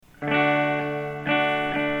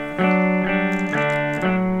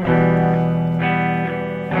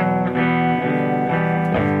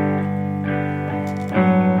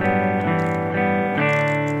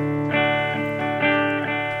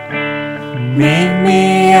Meet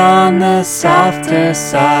me on the softer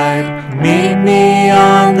side. Meet me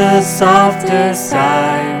on the softer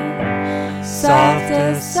side.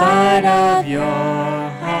 Softer side of your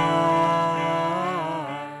heart.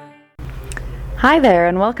 Hi there,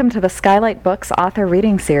 and welcome to the Skylight Books Author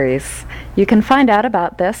Reading Series. You can find out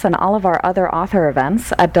about this and all of our other author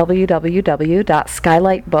events at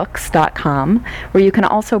www.skylightbooks.com, where you can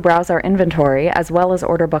also browse our inventory as well as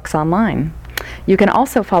order books online. You can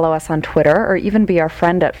also follow us on Twitter or even be our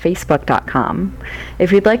friend at facebook.com.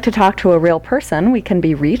 If you'd like to talk to a real person, we can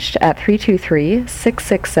be reached at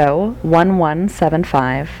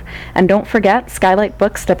 323-660-1175. And don't forget, Skylight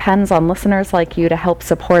Books depends on listeners like you to help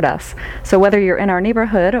support us. So whether you're in our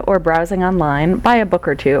neighborhood or browsing online, buy a book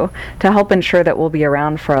or two to help ensure that we'll be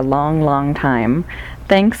around for a long, long time.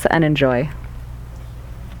 Thanks and enjoy.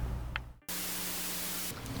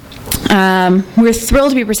 We're thrilled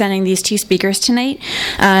to be presenting these two speakers tonight.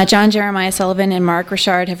 John Jeremiah Sullivan and Mark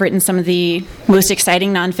Richard have written some of the most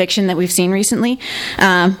exciting nonfiction that we've seen recently,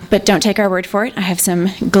 but don't take our word for it. I have some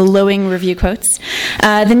glowing review quotes.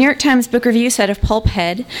 The New York Times Book Review said of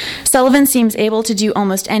Pulphead, Sullivan seems able to do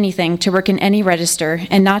almost anything to work in any register,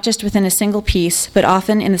 and not just within a single piece, but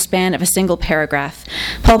often in the span of a single paragraph.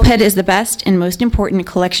 Pulphead is the best and most important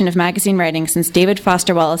collection of magazine writing since David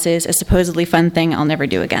Foster Wallace's A Supposedly Fun Thing I'll Never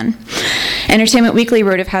Do Again. Entertainment Weekly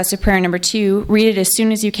wrote of House of Prayer number 2, read it as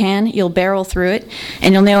soon as you can, you'll barrel through it,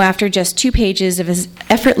 and you'll know after just 2 pages of his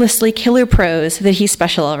effortlessly killer prose that he's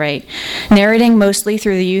special all right. Narrating mostly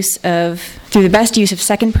through the best use of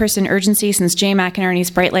second-person urgency since Jay McInerney's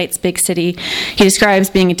Bright Lights, Big City. He describes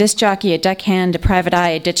being a disc jockey, a deckhand, a private eye,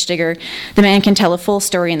 a ditchdigger. The man can tell a full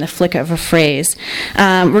story in the flick of a phrase.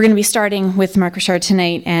 We're going to be starting with Mark Richard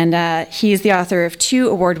tonight, and he is the author of 2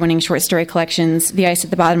 award-winning short story collections, The Ice at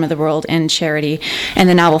the Bottom of the World and Charity, and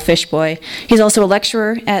the novel Fishboy. He's also a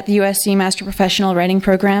lecturer at the USC Master Professional Writing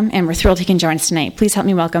Program, and we're thrilled he can join us tonight. Please help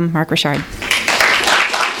me welcome Mark Richard.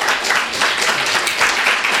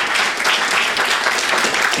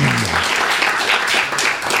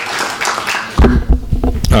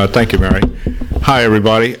 Thank you, Mary. Hi,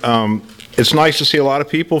 everybody. It's nice to see a lot of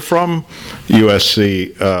people from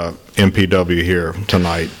USC MPW here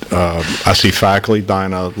tonight. I see faculty,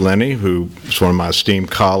 Dinah Lenny, who is one of my esteemed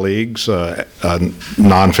colleagues, a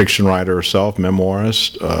nonfiction writer herself,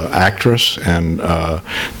 memoirist, actress, and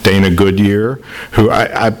Dana Goodyear, who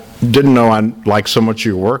I didn't know I liked so much of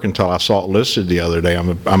your work until I saw it listed the other day.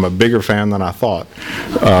 I'm a bigger fan than I thought.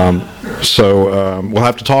 So we'll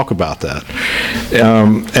have to talk about that.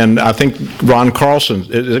 And I think Ron Carlson,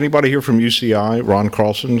 is anybody here from UCI? Ron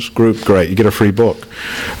Carlson's group? Great. You get a free book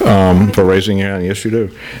for raising your hand. Yes, you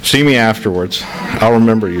do. See me afterwards. I'll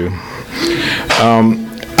remember you.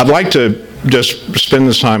 I'd like to just spend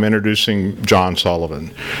this time introducing John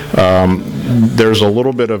Sullivan. There's a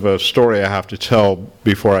little bit of a story I have to tell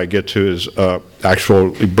before I get to his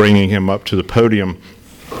actually bringing him up to the podium.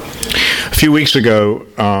 A few weeks ago,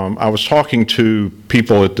 I was talking to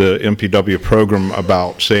people at the MPW program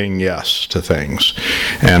about saying yes to things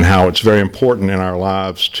and how it's very important in our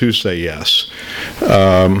lives to say yes.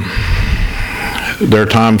 There are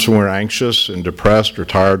times when we're anxious and depressed or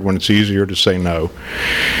tired when it's easier to say no.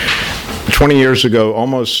 20 years ago,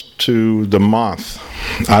 almost to the month,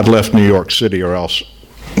 I'd left New York City, or else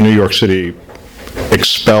New York City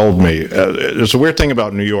expelled me. There's a weird thing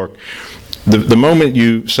about New York. The moment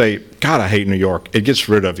you say, God, I hate New York, it gets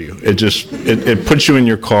rid of you. It puts you in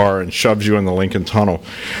your car and shoves you in the Lincoln Tunnel.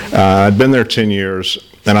 I'd been there 10 years,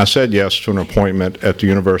 and I said yes to an appointment at the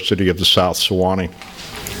University of the South, Sewanee.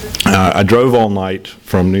 I drove all night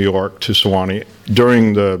from New York to Sewanee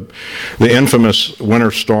during the infamous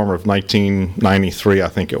winter storm of 1993, I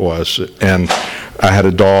think it was, and I had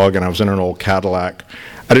a dog and I was in an old Cadillac.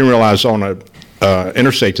 I didn't realize on a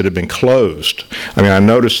interstate that had been closed. I mean, I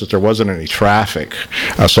noticed that there wasn't any traffic.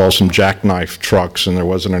 I saw some jackknife trucks and there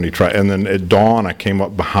wasn't any traffic. And then at dawn, I came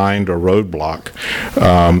up behind a roadblock,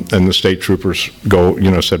 and the state troopers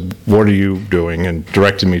said, "What are you doing?" and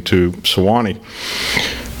directed me to Sewanee.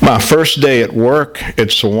 My first day at work at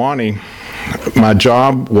Sewanee, my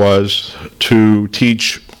job was to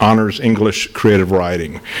teach honors English creative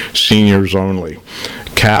writing, seniors only.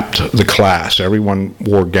 Capped the class. Everyone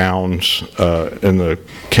wore gowns in the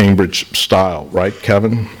Cambridge style, right,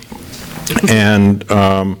 Kevin? And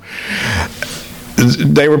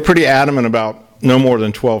they were pretty adamant about no more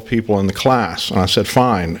than 12 people in the class. And I said,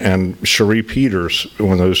 fine. And Cherie Peters,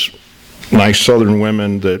 one of those nice Southern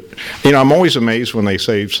women that, I'm always amazed when they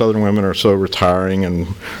say Southern women are so retiring and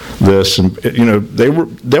this, and,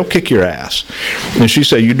 they'll kick your ass. And she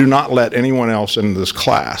said, you do not let anyone else into this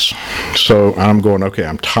class. So I'm going, okay,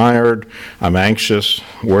 I'm tired, I'm anxious,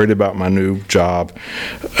 worried about my new job.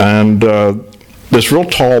 And this real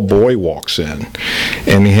tall boy walks in,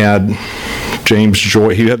 and he had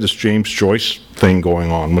this James Joyce thing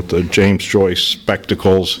going on with the James Joyce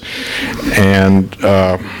spectacles, and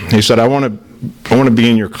he said, I want to be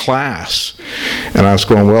in your class. And I was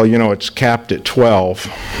going, well, it's capped at 12.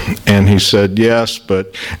 And he said, yes,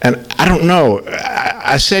 and I don't know,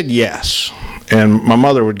 I said yes. And my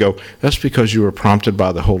mother would go, that's because you were prompted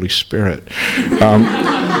by the Holy Spirit.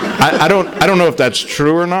 I don't know if that's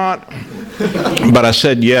true or not, but I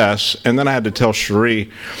said yes. And then I had to tell Cherie,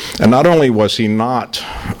 and not only was he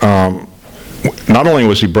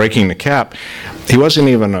breaking the cap, he wasn't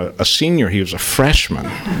even a senior, he was a freshman.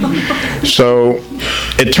 So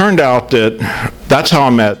it turned out that's how I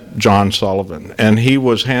met John Sullivan. And he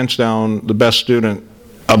was hands down the best student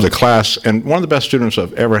of the class, and one of the best students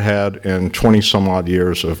I've ever had in 20-some-odd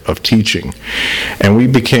years of teaching. And we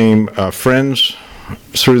became friends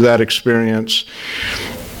through that experience.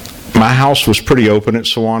 My house was pretty open at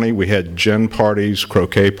Sewanee. We had gin parties,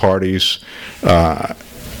 croquet parties.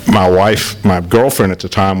 My wife, my girlfriend at the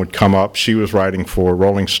time, would come up. She was writing for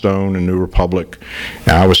Rolling Stone and New Republic,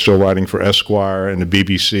 and I was still writing for Esquire and the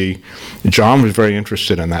BBC. John was very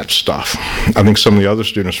interested in that stuff. I think some of the other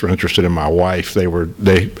students were interested in my wife. I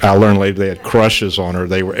learned later they had crushes on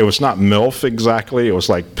her. It was not MILF exactly. It was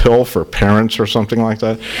like pill for parents or something like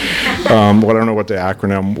that. I don't know what the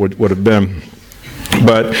acronym would have been.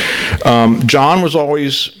 But John was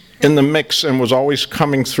always in the mix and was always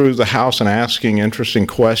coming through the house and asking interesting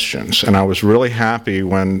questions. And I was really happy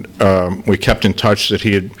when we kept in touch that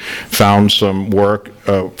he had found some work,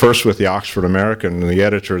 first with the Oxford American, and the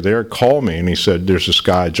editor there called me and he said, there's this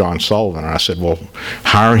guy, John Sullivan. And I said, well,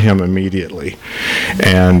 hire him immediately.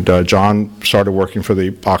 And John started working for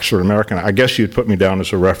the Oxford American. I guess you'd put me down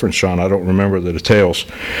as a reference, John. I don't remember the details.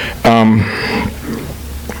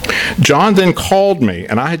 John then called me,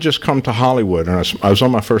 and I had just come to Hollywood, and I was on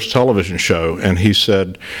my first television show, and he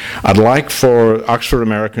said, I'd like for Oxford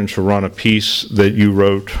American to run a piece that you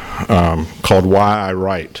wrote called Why I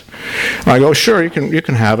Write. And I go, sure, you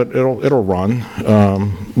can have it. It'll run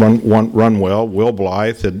well. Will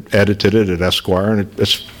Blythe had edited it at Esquire, and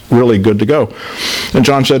it's really good to go. And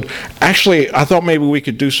John said, actually, I thought maybe we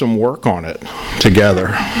could do some work on it together.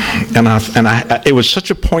 And it was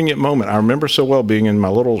such a poignant moment. I remember so well being in my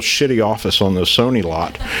little shitty office on the Sony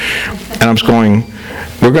lot, and I was going,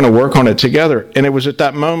 we're going to work on it together. And it was at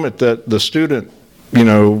that moment that the student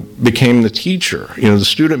became the teacher. The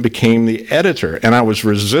student became the editor. And I was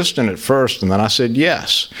resistant at first, and then I said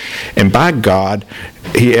yes. And by God,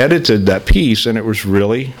 he edited that piece, and it was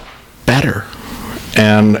really better.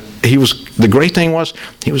 And the great thing was,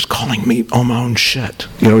 he was calling me on my own shit.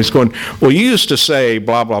 He's going, well, you used to say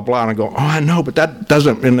blah, blah, blah. And I go, oh, I know, but that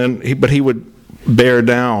doesn't, and then he would bear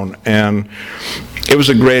down. And it was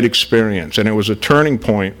a great experience. And it was a turning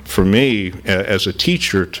point for me as a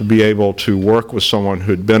teacher to be able to work with someone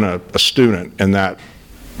who'd been a student in that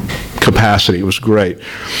capacity. It was great.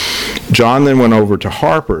 John then went over to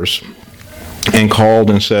Harper's and called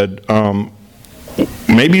and said,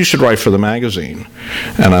 maybe you should write for the magazine.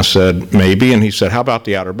 And I said, maybe. And he said, how about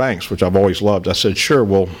the Outer Banks, which I've always loved. I said, sure,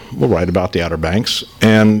 we'll write about the Outer Banks.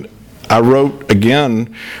 And I wrote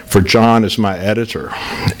again for John as my editor.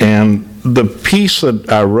 And the piece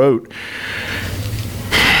that I wrote,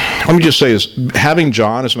 let me just say this, having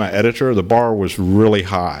John as my editor, the bar was really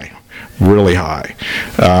high, really high.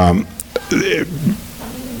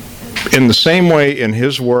 In the same way in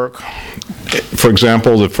his work, for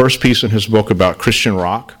example, the first piece in his book about Christian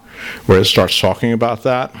rock, where it starts talking about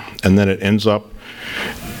that, and then it ends up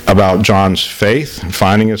about John's faith, and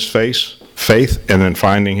finding his faith, and then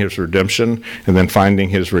finding his redemption, and then finding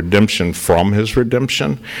his redemption from his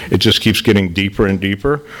redemption. It just keeps getting deeper and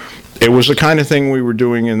deeper. It was the kind of thing we were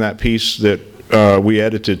doing in that piece that we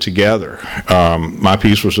edited together. My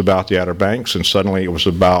piece was about the Outer Banks, and suddenly it was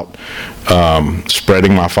about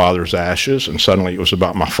spreading my father's ashes, and suddenly it was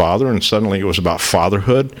about my father, and suddenly it was about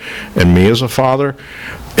fatherhood and me as a father.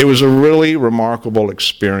 It was a really remarkable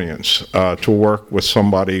experience to work with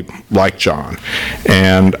somebody like John,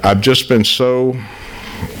 and I've just been so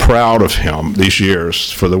proud of him these years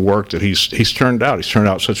for the work that he's turned out. He's turned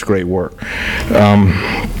out such great work.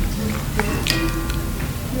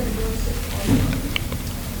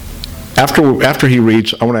 After he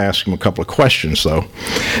reads, I want to ask him a couple of questions, though,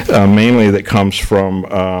 mainly that comes from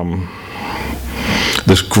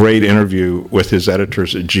this great interview with his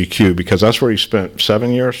editors at GQ, because that's where he spent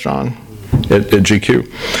 7 years, John, at GQ.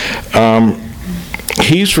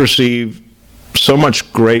 He's received so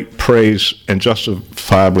much great praise, and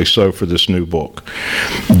justifiably so, for this new book.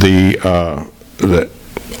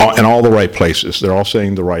 In all the right places. They're all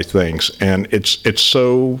saying the right things, and it's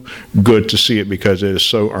so good to see it because it is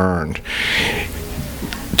so earned.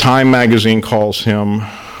 Time magazine calls him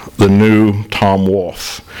the new Tom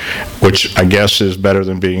Wolfe, which I guess is better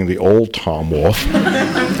than being the old Tom Wolfe.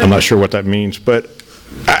 I'm not sure what that means, but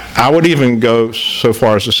I would even go so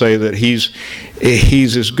far as to say that he's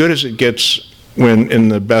as good as it gets when in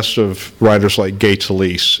the best of writers like Gay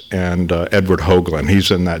Talese and Edward Hoagland. He's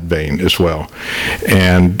in that vein as well.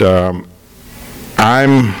 And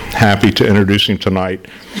I'm happy to introduce him tonight.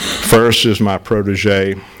 First as my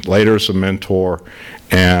protege, later as a mentor,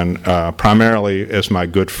 and primarily as my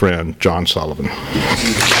good friend, John Sullivan.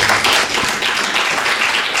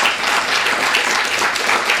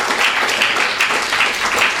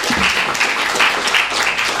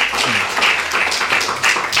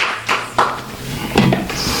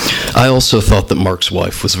 I also thought that Mark's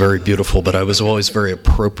wife was very beautiful, but I was always very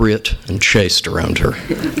appropriate and chaste around her,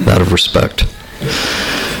 out of respect.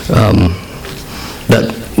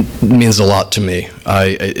 That means a lot to me.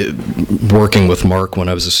 Working with Mark when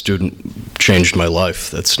I was a student changed my life.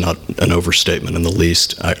 That's not an overstatement in the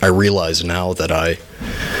least. I realize now that I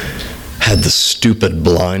had the stupid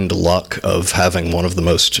blind luck of having one of the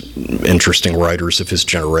most interesting writers of his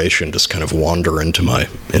generation just kind of wander into my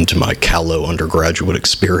callow undergraduate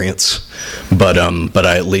experience. But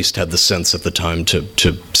I at least had the sense at the time to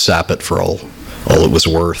sap it for all it was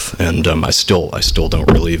worth, and I still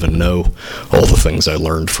don't really even know all the things I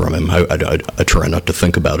learned from him. I try not to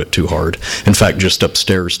think about it too hard. In fact, just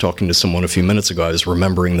upstairs talking to someone a few minutes ago, I was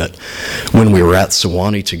remembering that when we were at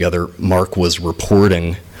Sewanee together, Mark was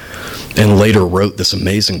reporting and later wrote this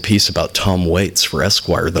amazing piece about Tom Waits for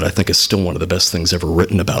Esquire that I think is still one of the best things ever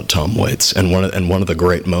written about Tom Waits. And one of the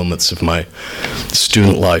great moments of my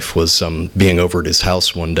student life was being over at his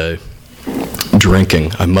house one day,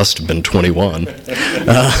 drinking. I must have been 21,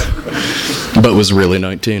 but was really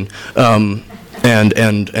 19. And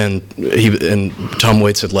Tom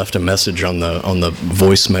Waits had left a message on the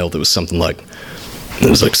voicemail that was something like, it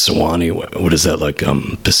was like, Sewanee, what is that, like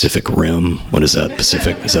Pacific Rim? What is that,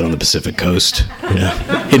 Pacific? Is that on the Pacific Coast? Yeah.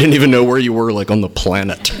 He didn't even know where you were, like, on the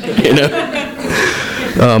planet, you know?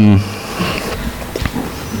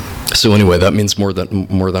 So anyway, that means more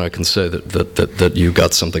than I can say that you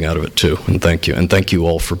got something out of it too, and thank you. And thank you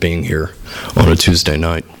all for being here on a Tuesday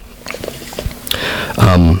night.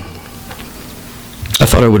 I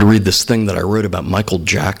thought I would read this thing that I wrote about Michael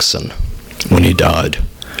Jackson when he died.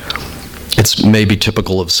 It's maybe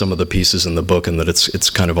typical of some of the pieces in the book in that it's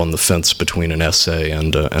kind of on the fence between an essay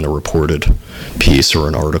and a reported piece or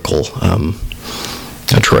an article.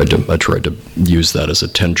 I tried to use that as a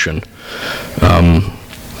tension.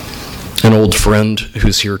 An old friend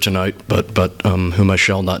who's here tonight, but whom I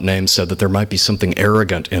shall not name, said that there might be something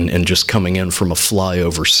arrogant in just coming in from a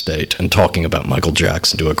flyover state and talking about Michael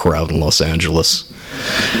Jackson to a crowd in Los Angeles.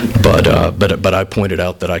 But I pointed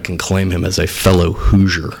out that I can claim him as a fellow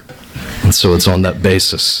Hoosier. And so it's on that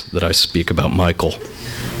basis that I speak about Michael.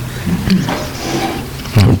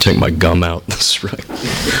 I'm going to take my gum out. That's right.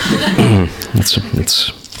 It's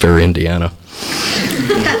very Indiana.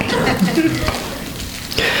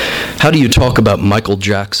 How do you talk about Michael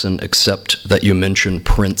Jackson except that you mention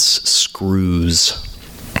Prince Screws?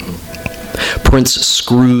 Prince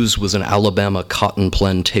Screws was an Alabama cotton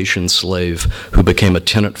plantation slave who became a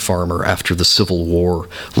tenant farmer after the Civil War,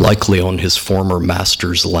 likely on his former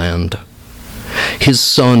master's land. His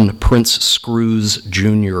son, Prince Screws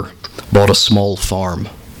Jr., bought a small farm.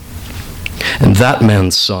 And that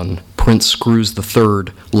man's son, Prince Screws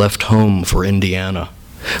III, left home for Indiana,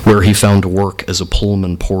 where he found work as a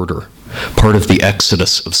Pullman porter, part of the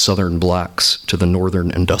exodus of Southern blacks to the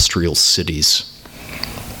northern industrial cities.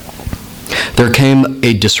 There came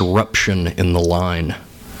a disruption in the line.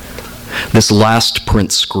 This last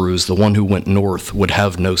Prince Screws, the one who went north, would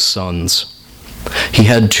have no sons. He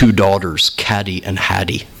had 2 daughters, Caddy and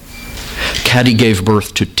Hattie. Caddy gave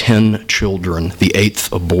birth to 10 children, the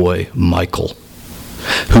 8th a boy, Michael,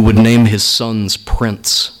 who would name his sons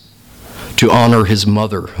Prince to honor his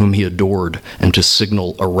mother, whom he adored, and to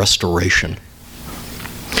signal a restoration.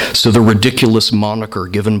 So the ridiculous moniker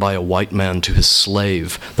given by a white man to his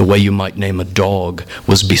slave, the way you might name a dog,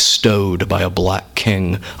 was bestowed by a black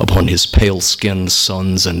king upon his pale-skinned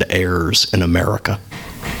sons and heirs in America.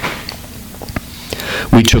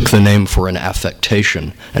 We took the name for an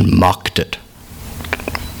affectation and mocked it.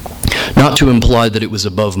 Not to imply that it was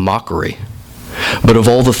above mockery, but of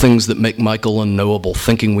all the things that make Michael unknowable,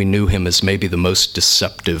 thinking we knew him is maybe the most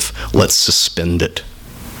deceptive. Let's suspend it.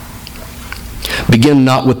 Begin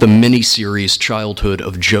not with the mini-series childhood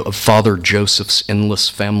of Father Joseph's endless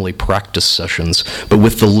family practice sessions, but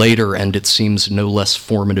with the later and it seems no less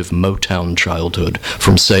formative Motown childhood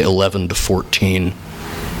from, say, 11 to 14.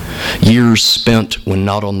 Years spent, when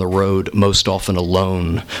not on the road, most often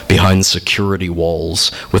alone, behind security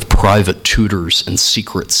walls, with private tutors and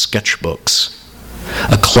secret sketchbooks.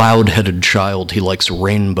 A cloud-headed child, he likes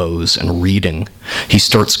rainbows and reading. He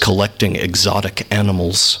starts collecting exotic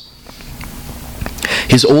animals.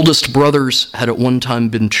 His oldest brothers had at one time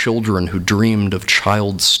been children who dreamed of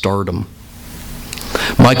child stardom.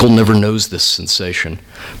 Michael never knows this sensation.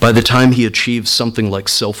 By the time he achieves something like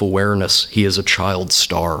self-awareness, he is a child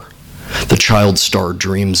star. The child star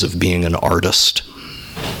dreams of being an artist.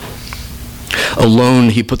 Alone,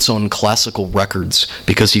 he puts on classical records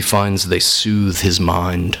because he finds they soothe his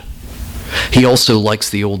mind. He also likes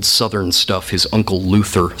the old Southern stuff his Uncle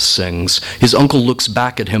Luther sings. His uncle looks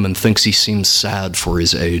back at him and thinks he seems sad for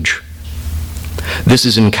his age. This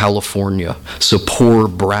is in California, so poor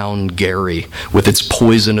brown Gary, with its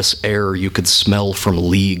poisonous air you could smell from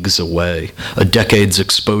leagues away, a decade's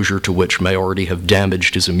exposure to which may already have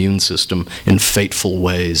damaged his immune system in fateful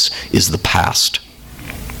ways, is the past.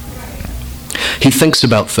 He thinks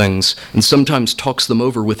about things and sometimes talks them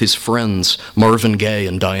over with his friends, Marvin Gaye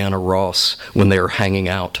and Diana Ross, when they are hanging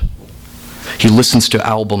out. He listens to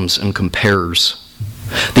albums and compares.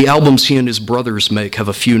 The albums he and his brothers make have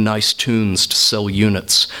a few nice tunes to sell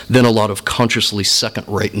units, then a lot of consciously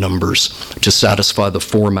second-rate numbers to satisfy the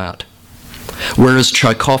format. Whereas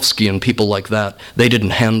Tchaikovsky and people like that, they didn't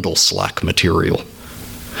handle slack material.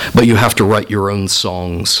 But you have to write your own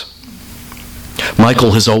songs.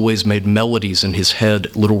 Michael has always made melodies in his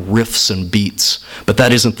head, little riffs and beats, but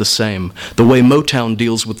that isn't the same. The way Motown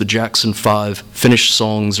deals with the Jackson 5, finished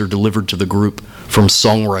songs are delivered to the group from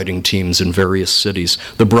songwriting teams in various cities.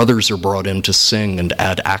 The brothers are brought in to sing and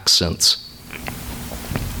add accents.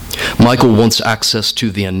 Michael wants access to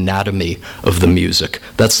the anatomy of the music.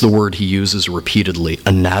 That's the word he uses repeatedly,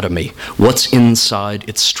 anatomy. What's inside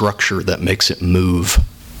its structure that makes it move?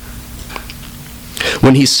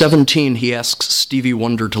 When he's 17, he asks Stevie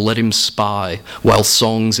Wonder to let him spy while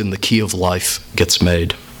Songs in the Key of Life gets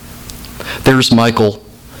made. There's Michael,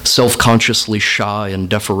 self-consciously shy and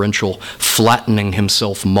deferential, flattening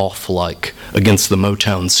himself moth-like against the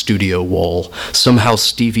Motown studio wall. Somehow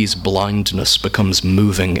Stevie's blindness becomes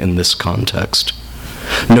moving in this context.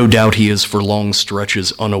 No doubt he is for long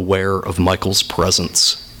stretches unaware of Michael's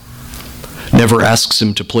presence. Never asks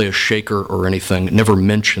him to play a shaker or anything, never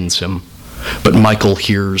mentions him. But Michael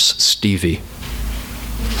hears Stevie.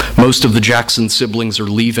 Most of the Jackson siblings are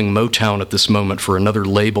leaving Motown at this moment for another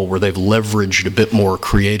label where they've leveraged a bit more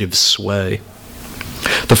creative sway.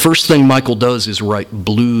 The first thing Michael does is write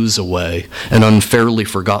Blues Away, an unfairly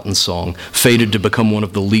forgotten song, fated to become one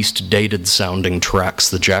of the least dated-sounding tracks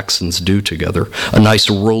the Jacksons do together, a nice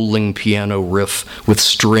rolling piano riff with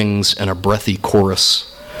strings and a breathy chorus.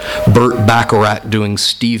 Burt Bacharach doing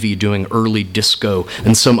Stevie doing early disco,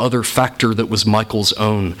 and some other factor that was Michael's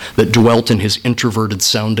own, that dwelt in his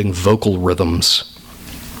introverted-sounding vocal rhythms.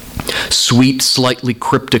 Sweet, slightly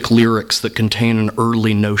cryptic lyrics that contain an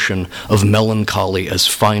early notion of melancholy as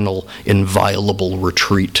final, inviolable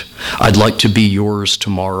retreat. I'd like to be yours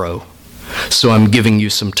tomorrow, so I'm giving you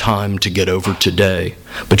some time to get over today,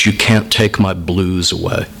 but you can't take my blues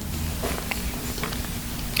away.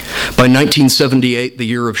 By 1978, the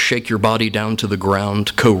year of Shake Your Body Down to the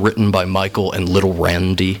Ground, co-written by Michael and Little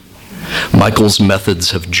Randy, Michael's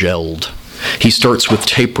methods have gelled. He starts with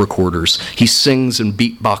tape recorders. He sings and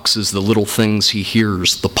beatboxes the little things he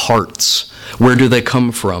hears, the parts. Where do they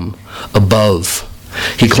come from? Above.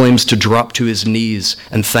 He claims to drop to his knees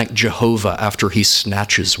and thank Jehovah after he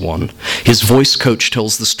snatches one. His voice coach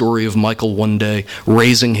tells the story of Michael one day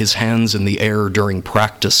raising his hands in the air during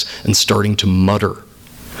practice and starting to mutter.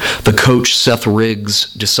 The coach, Seth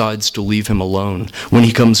Riggs, decides to leave him alone. When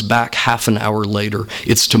he comes back half an hour later,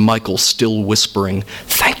 it's to Michael still whispering,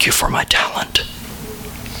 "Thank you for my talent."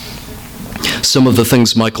 Some of the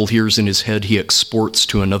things Michael hears in his head he exports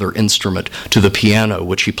to another instrument, to the piano,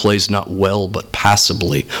 which he plays not well but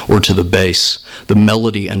passably, or to the bass. The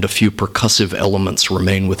melody and a few percussive elements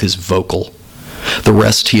remain with his vocal. The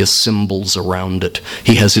rest he assembles around it.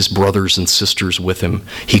 He has his brothers and sisters with him.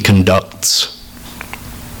 He conducts.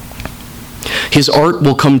 His art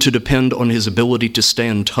will come to depend on his ability to stay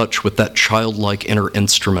in touch with that childlike inner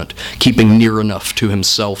instrument, keeping near enough to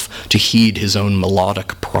himself to heed his own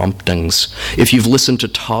melodic promptings. If you've listened to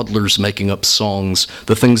toddlers making up songs,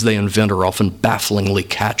 the things they invent are often bafflingly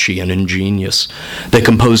catchy and ingenious. They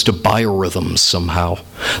compose to biorhythms somehow.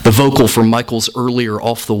 The vocal from Michael's earlier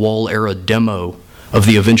off-the-wall era demo of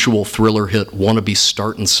the eventual thriller hit Wanna Be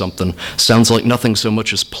Startin' Something sounds like nothing so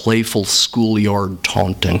much as playful schoolyard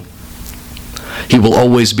taunting. He will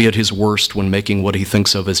always be at his worst when making what he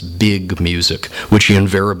thinks of as big music, which he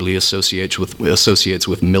invariably associates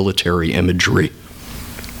with military imagery.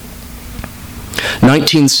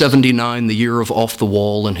 1979, the year of Off the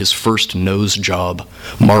Wall and his first nose job,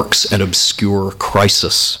 marks an obscure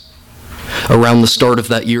crisis. Around the start of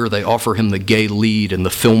that year, they offer him the gay lead in the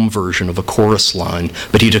film version of a chorus line,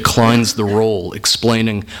 but he declines the role,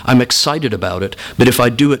 explaining, "I'm excited about it, but if I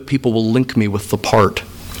do it, people will link me with the part.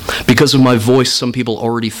 Because of my voice, some people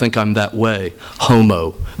already think I'm that way,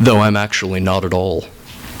 homo, though I'm actually not at all."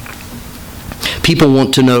 People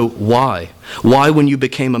want to know why. Why, when you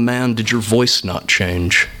became a man, did your voice not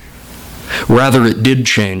change? Rather, it did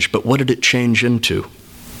change, but what did it change into?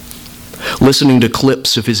 Listening to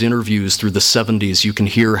clips of his interviews through the 70s, you can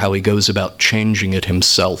hear how he goes about changing it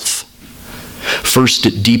himself. First,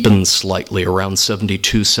 it deepens slightly around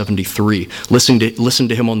 72, 73. Listen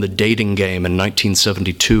to him on The Dating Game in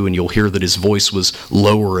 1972, and you'll hear that his voice was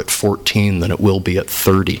lower at 14 than it will be at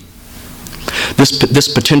 30. This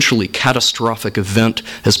potentially catastrophic event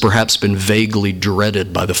has perhaps been vaguely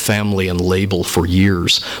dreaded by the family and label for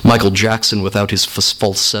years. Michael Jackson, without his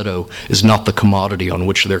falsetto, is not the commodity on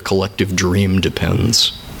which their collective dream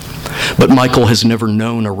depends. But Michael has never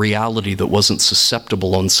known a reality that wasn't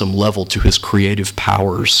susceptible on some level to his creative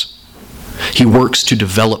powers. He works to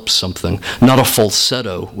develop something, not a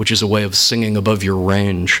falsetto, which is a way of singing above your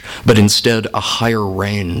range, but instead a higher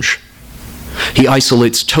range. He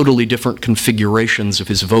isolates totally different configurations of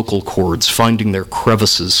his vocal cords, finding their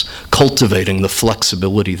crevices, cultivating the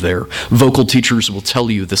flexibility there. Vocal teachers will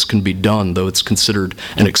tell you this can be done, though it's considered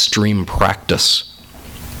an extreme practice.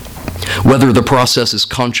 Whether the process is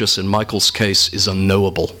conscious in Michael's case is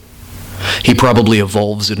unknowable. He probably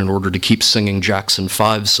evolves it in order to keep singing Jackson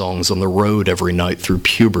 5 songs on the road every night through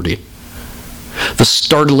puberty. The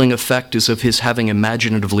startling effect is of his having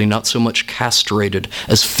imaginatively not so much castrated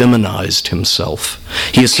as feminized himself.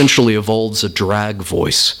 He essentially evolves a drag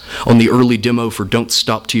voice. On the early demo for Don't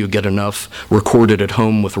Stop Till You Get Enough, recorded at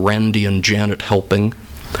home with Randy and Janet helping,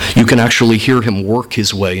 you can actually hear him work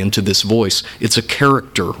his way into this voice. It's a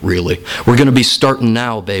character, really. "We're going to be starting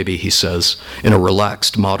now, baby," he says, in a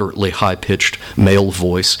relaxed, moderately high-pitched male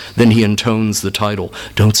voice. Then he intones the title,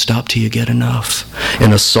 "Don't Stop Till You Get Enough,"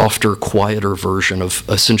 in a softer, quieter version of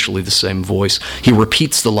essentially the same voice. He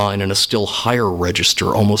repeats the line in a still higher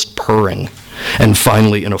register, almost purring, and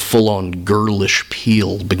finally, in a full-on girlish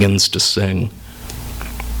peal, begins to sing.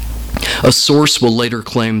 A source will later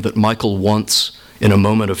claim that Michael once, in a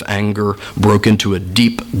moment of anger, broke into a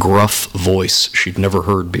deep, gruff voice she'd never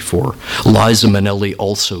heard before. Liza Minnelli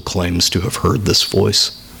also claims to have heard this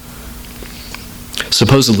voice.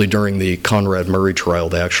 Supposedly during the Conrad Murray trial,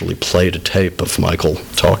 they actually played a tape of Michael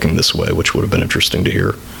talking this way, which would have been interesting to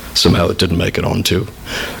hear. Somehow it didn't make it onto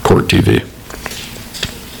court TV.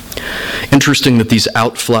 Interesting that these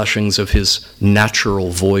outflashings of his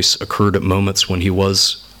natural voice occurred at moments when he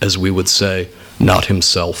was, as we would say, not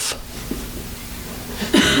himself.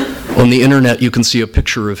 On the internet, you can see a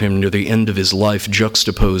picture of him near the end of his life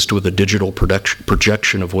juxtaposed with a digital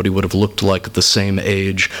projection of what he would have looked like at the same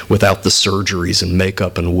age without the surgeries and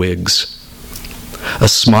makeup and wigs. A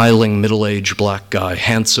smiling, middle-aged black guy,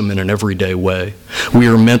 handsome in an everyday way. We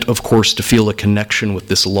are meant, of course, to feel a connection with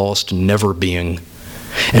this lost never-being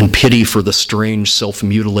and pity for the strange,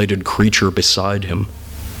 self-mutilated creature beside him.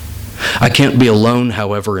 I can't be alone,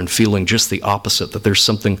 however, in feeling just the opposite, that there's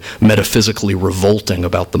something metaphysically revolting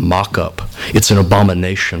about the mock-up. It's an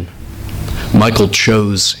abomination. Michael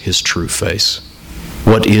chose his true face.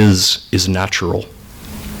 What is natural.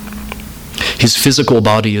 His physical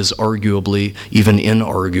body is arguably, even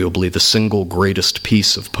inarguably, the single greatest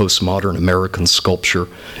piece of postmodern American sculpture.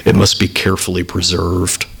 It must be carefully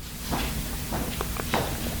preserved.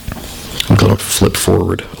 I'm going to flip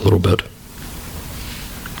forward a little bit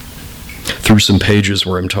through some pages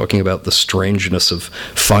where I'm talking about the strangeness of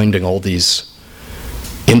finding all these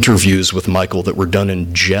interviews with Michael that were done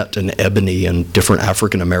in Jet and Ebony and different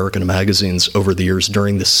African-American magazines over the years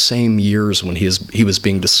during the same years when he was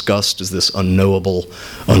being discussed as this unknowable,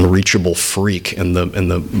 unreachable freak in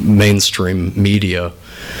the mainstream media.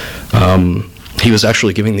 he was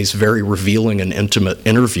actually giving these very revealing and intimate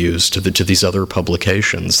interviews to these other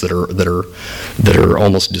publications that are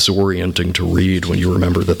almost disorienting to read when you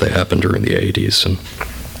remember that they happened during the 80s.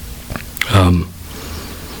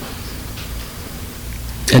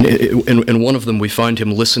 And in one of them, we find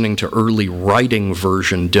him listening to early writing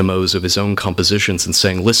version demos of his own compositions and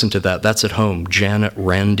saying, "Listen to that. That's at home. Janet,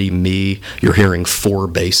 Randy, me. You're hearing 4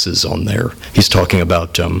 basses on there." He's talking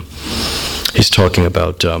about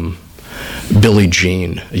Billie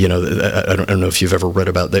Jean. You know, I don't know if you've ever read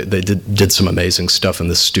about. They did some amazing stuff in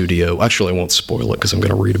this studio. Actually, I won't spoil it because I'm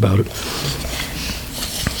going to read about it.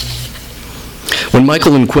 When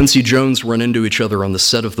Michael and Quincy Jones run into each other on the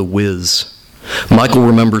set of The Wiz, Michael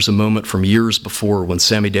remembers a moment from years before when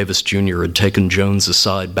Sammy Davis Jr. had taken Jones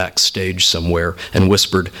aside backstage somewhere and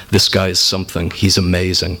whispered, "This guy is something. He's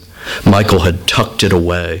amazing." Michael had tucked it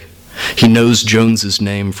away. He knows Jones's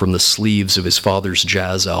name from the sleeves of his father's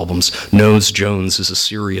jazz albums, knows Jones is a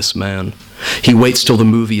serious man. He waits till the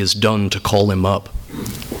movie is done to call him up.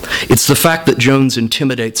 It's the fact that Jones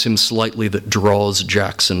intimidates him slightly that draws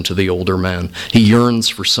Jackson to the older man. He yearns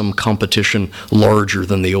for some competition larger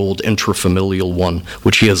than the old intrafamilial one,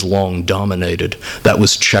 which he has long dominated. That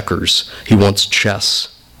was checkers. He wants chess.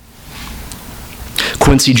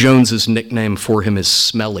 Quincy Jones's nickname for him is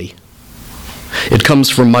Smelly. It comes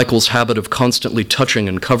from Michael's habit of constantly touching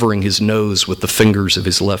and covering his nose with the fingers of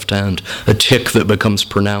his left hand, a tic that becomes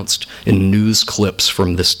pronounced in news clips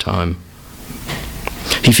from this time.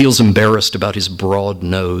 He feels embarrassed about his broad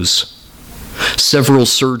nose. Several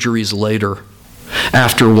surgeries later,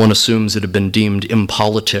 after one assumes it had been deemed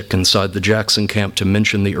impolitic inside the Jackson camp to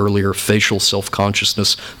mention the earlier facial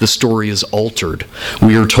self-consciousness, the story is altered.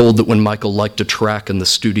 We are told that when Michael liked a track in the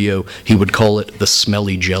studio, he would call it the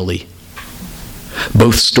Smelly Jelly.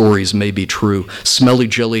 Both stories may be true. Smelly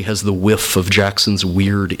Jelly has the whiff of Jackson's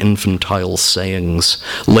weird infantile sayings.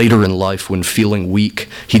 Later in life, when feeling weak,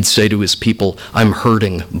 he'd say to his people, "I'm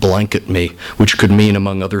hurting, blanket me," which could mean,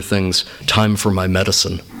 among other things, time for my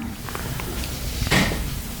medicine.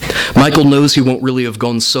 Michael knows he won't really have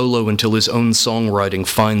gone solo until his own songwriting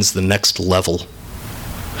finds the next level.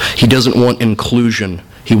 He doesn't want inclusion,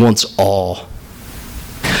 he wants awe.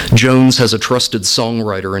 Jones has a trusted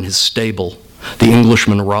songwriter in his stable, the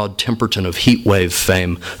Englishman Rod Temperton of Heatwave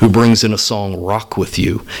fame, who brings in a song, "Rock With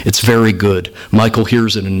You." It's very good. Michael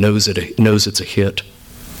hears it and knows it's a hit.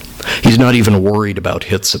 He's not even worried about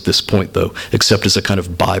hits at this point, though, except as a kind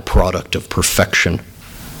of byproduct of perfection.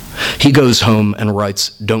 He goes home and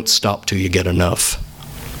writes, "Don't Stop Till You Get Enough."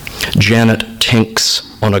 Janet tinks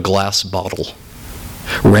on a glass bottle.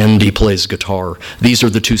 Randy plays guitar. These are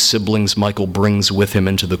the 2 siblings Michael brings with him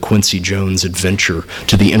into the Quincy Jones adventure,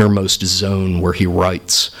 to the innermost zone where he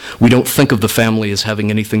writes. We don't think of the family as having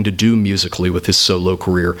anything to do musically with his solo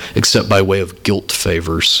career, except by way of guilt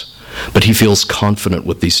favors. But he feels confident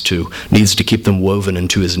with these 2, needs to keep them woven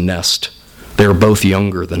into his nest. They are both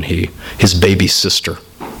younger than he, his baby sister.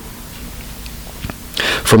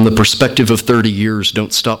 From the perspective of 30 years,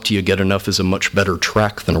 Don't Stop Till You Get Enough is a much better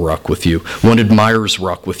track than Rock With You. One admires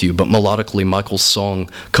Rock With You, but melodically, Michael's song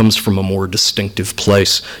comes from a more distinctive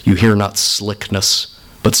place. You hear not slickness,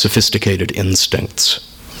 but sophisticated instincts.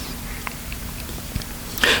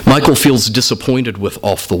 Michael feels disappointed with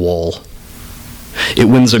Off the Wall. It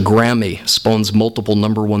wins a Grammy, spawns multiple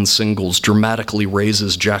 #1 singles, dramatically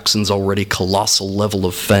raises Jackson's already colossal level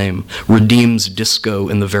of fame, redeems disco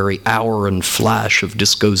in the very hour and flash of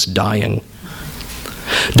disco's dying.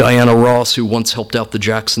 Diana Ross, who once helped out the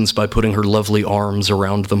Jacksons by putting her lovely arms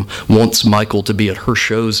around them, wants Michael to be at her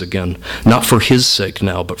shows again, not for his sake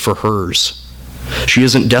now, but for hers. She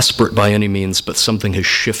isn't desperate by any means, but something has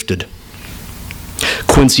shifted.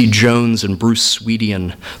 Quincy Jones and Bruce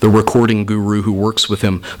Swedian, the recording guru who works with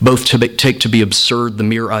him, both take to be absurd the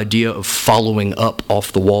mere idea of following up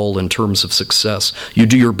Off the Wall in terms of success. You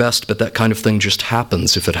do your best, but that kind of thing just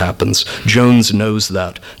happens if it happens. Jones knows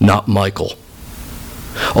that, not Michael.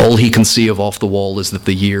 All he can see of Off the Wall is that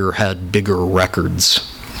the year had bigger records.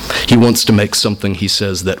 He wants to make something, he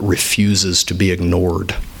says, that refuses to be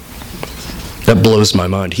ignored. That blows my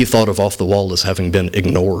mind. He thought of Off the Wall as having been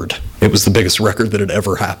ignored. It was the biggest record that had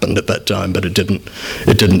ever happened at that time, but it didn't,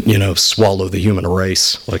 swallow the human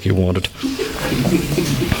race like he wanted.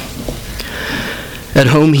 At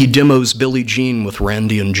home, he demos Billie Jean with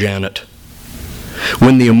Randy and Janet.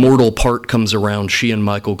 When the immortal part comes around, she and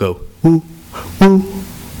Michael go, "Woo, woo."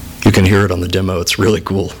 You can hear it on the demo. It's really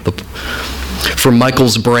cool. From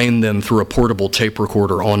Michael's brain, then, through a portable tape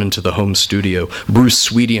recorder on into the home studio, Bruce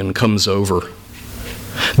Swedian comes over.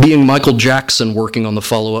 Being Michael Jackson working on the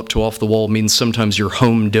follow-up to Off the Wall means sometimes your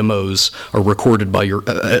home demos are recorded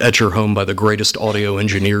at your home by the greatest audio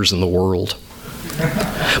engineers in the world.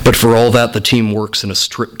 But for all that, the team works in a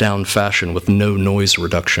stripped-down fashion with no noise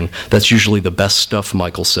reduction. That's usually the best stuff,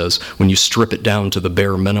 Michael says, when you strip it down to the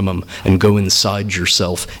bare minimum and go inside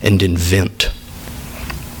yourself and invent.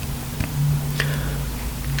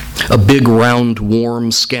 A big, round,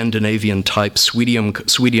 warm, Scandinavian type,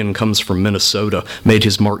 Swedian comes from Minnesota, made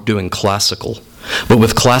his mark doing classical. But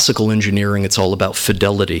with classical engineering, it's all about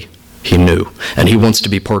fidelity, he knew, and he wants to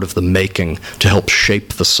be part of the making to help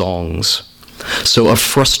shape the songs. So a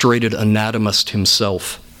frustrated anatomist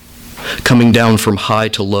himself, coming down from high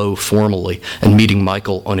to low formally and meeting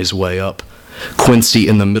Michael on his way up. Quincy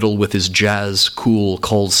in the middle with his jazz cool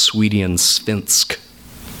calls Swedian svensk.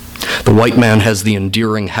 The white man has the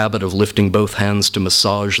endearing habit of lifting both hands to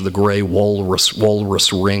massage the gray walrus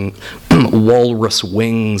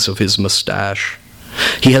wings of his mustache.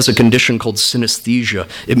 He has a condition called synesthesia.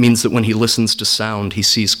 It means that when he listens to sound, he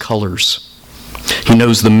sees colors. He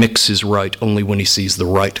knows the mix is right only when he sees the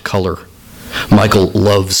right color. Michael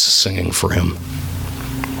loves singing for him.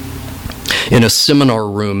 In a seminar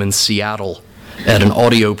room in Seattle, at an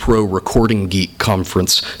Audio Pro Recording Geek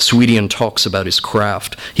conference, Swedian talks about his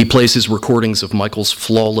craft. He plays his recordings of Michael's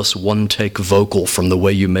flawless one-take vocal from The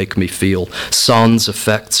Way You Make Me Feel, sans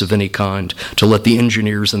effects of any kind, to let the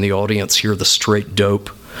engineers and the audience hear the straight dope.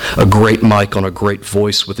 A great mic on a great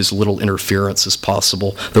voice with as little interference as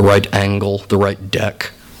possible, the right angle, the right deck.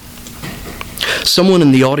 Someone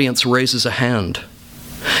in the audience raises a hand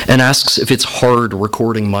and asks if it's hard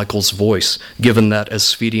recording Michael's voice, given that, as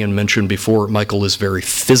Swedian mentioned before, Michael is very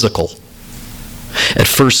physical. At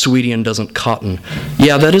first, Swedian doesn't cotton.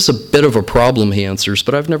 Yeah, that is a bit of a problem, he answers,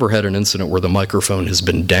 but I've never had an incident where the microphone has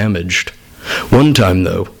been damaged. One time,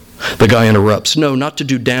 though, the guy interrupts. No, not to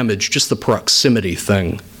do damage, just the proximity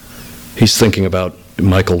thing. He's thinking about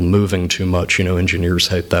Michael moving too much. You know, engineers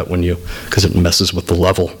hate that because it messes with the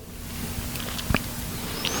level.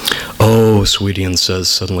 Oh, Swedian says,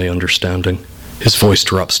 suddenly understanding. His voice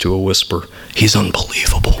drops to a whisper. He's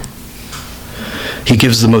unbelievable. He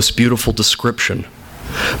gives the most beautiful description.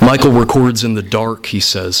 Michael records in the dark, he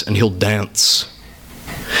says, and he'll dance.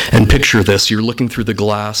 And picture this, you're looking through the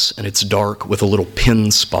glass and it's dark with a little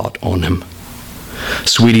pin spot on him.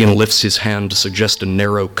 Swedian lifts his hand to suggest a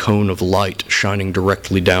narrow cone of light shining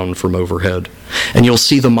directly down from overhead. And you'll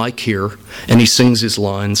see the mic here, and he sings his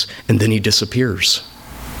lines, and then he disappears.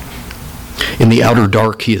 In the outer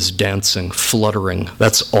dark, he is dancing, fluttering.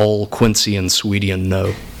 That's all Quincy and Swedian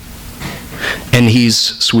know. And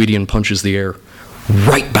Swedian punches the air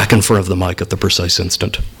right back in front of the mic at the precise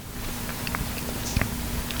instant.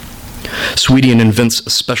 Swedian invents a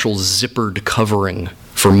special zippered covering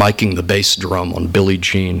for miking the bass drum on Billie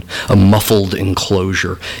Jean, a muffled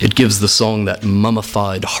enclosure. It gives the song that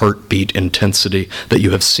mummified heartbeat intensity that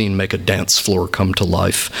you have seen make a dance floor come to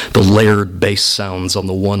life. The layered bass sounds on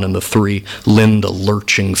the 1 and the 3 lend a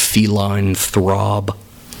lurching feline throb.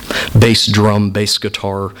 Bass drum, bass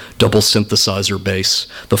guitar, double synthesizer bass,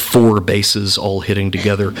 the 4 basses all hitting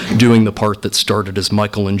together, doing the part that started as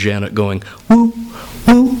Michael and Janet going, woo,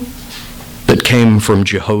 woo, that came from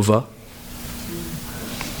Jehovah.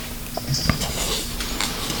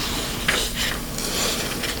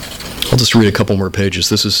 I'll just read a couple more pages.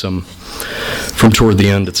 This is from toward the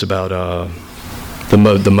end. It's about the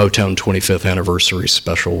Motown 25th anniversary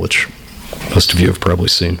special, which most of you have probably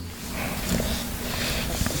seen.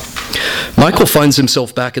 Michael finds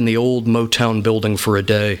himself back in the old Motown building for a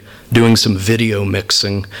day, doing some video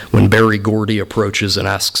mixing, when Berry Gordy approaches and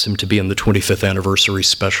asks him to be in the 25th anniversary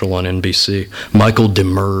special on NBC. Michael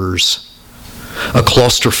demurs. A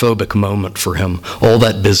claustrophobic moment for him. All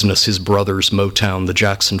that business, his brothers, Motown, the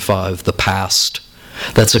Jackson 5, the past.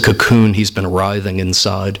 That's a cocoon he's been writhing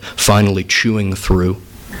inside, finally chewing through.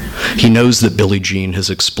 He knows that Billie Jean has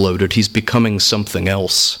exploded. He's becoming something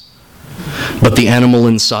else. But the animal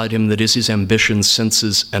inside him that is his ambition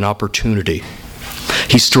senses an opportunity.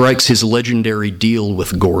 He strikes his legendary deal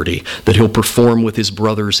with Gordy that he'll perform with his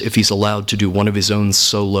brothers if he's allowed to do one of his own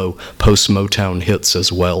solo post-Motown hits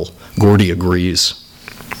as well. Gordy agrees.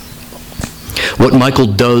 What Michael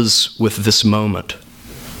does with this moment,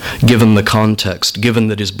 given the context, given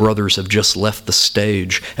that his brothers have just left the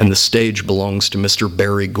stage and the stage belongs to Mr.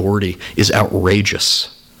 Berry Gordy, is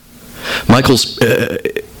outrageous.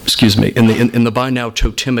 In the by now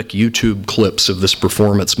totemic YouTube clips of this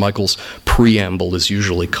performance, Michael's preamble is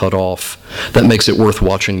usually cut off. That makes it worth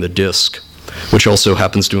watching the disc, which also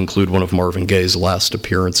happens to include one of Marvin Gaye's last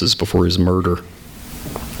appearances before his murder.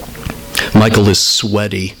 Michael is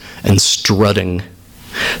sweaty and strutting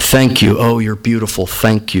Thank you. Oh, you're beautiful.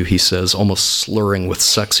 Thank you, he says, almost slurring with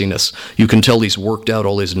sexiness. You can tell he's worked out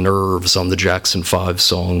all his nerves on the Jackson 5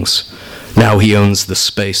 songs. Now he owns the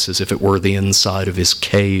space as if it were the inside of his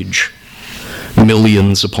cage.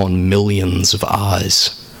 Millions upon millions of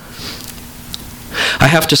eyes. I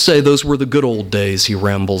have to say, those were the good old days, he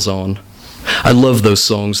rambles on. I love those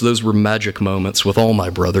songs. Those were magic moments with all my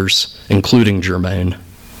brothers, including Jermaine.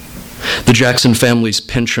 The Jackson family's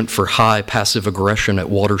penchant for high passive aggression at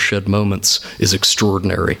watershed moments is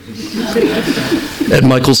extraordinary. At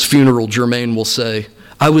Michael's funeral, Jermaine will say,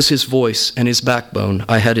 "I was his voice and his backbone.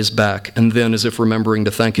 I had his back." And then, as if remembering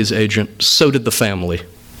to thank his agent, "So did the family."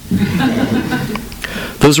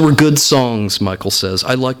 Those were good songs, Michael says.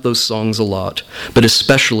 I like those songs a lot, but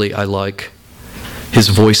especially I like... His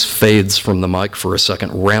voice fades from the mic for a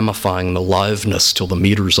second, ramifying the liveness till the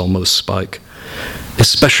meters almost spike.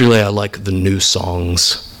 Especially I like the new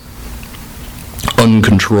songs.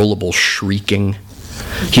 Uncontrollable shrieking.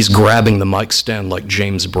 He's grabbing the mic stand like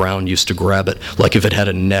James Brown used to grab it, like if it had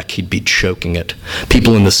a neck, he'd be choking it.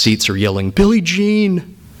 People in the seats are yelling, "Billie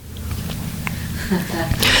Jean!"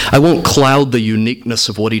 I won't cloud the uniqueness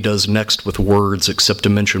of what he does next with words, except to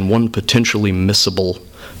mention one potentially missable,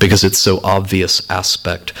 because it's so obvious,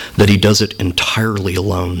 aspect, that he does it entirely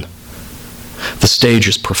alone. The stage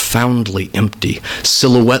is profoundly empty.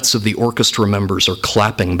 Silhouettes of the orchestra members are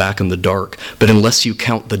clapping back in the dark, but unless you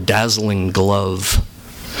count the dazzling glove,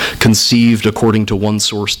 conceived according to one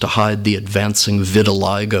source to hide the advancing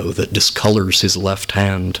vitiligo that discolors his left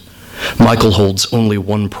hand, Michael holds only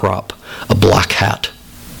one prop, a black hat.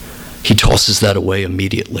 He tosses that away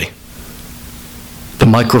immediately. The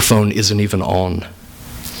microphone isn't even on.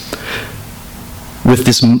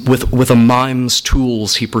 With a mime's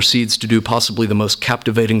tools, he proceeds to do possibly the most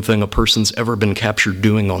captivating thing a person's ever been captured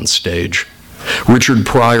doing on stage. Richard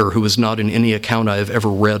Pryor, who is not in any account I have ever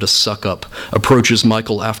read a suck-up, approaches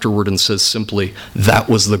Michael afterward and says simply, "That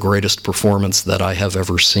was the greatest performance that I have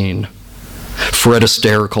ever seen." Fred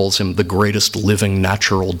Astaire calls him the greatest living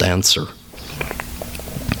natural dancer,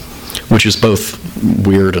 which is both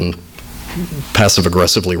weird and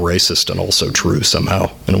passive-aggressively racist and also true somehow,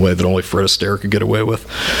 in a way that only Fred Astaire could get away with.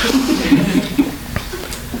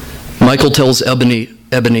 Michael tells Ebony,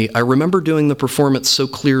 "I remember doing the performance so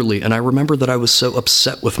clearly, and I remember that I was so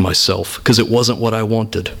upset with myself because it wasn't what I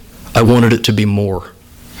wanted. I wanted it to be more."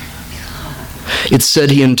 It's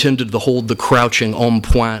said he intended to hold the crouching en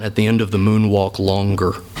pointe at the end of the moonwalk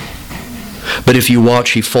longer. But if you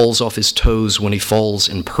watch, he falls off his toes when he falls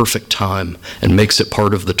in perfect time and makes it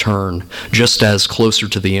part of the turn, just as, closer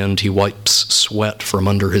to the end, he wipes sweat from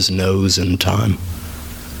under his nose in time.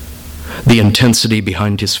 The intensity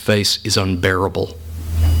behind his face is unbearable.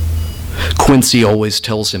 Quincy always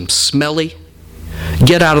tells him, "Smelly,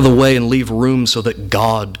 get out of the way and leave room so that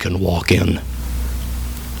God can walk in."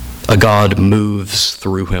 A God moves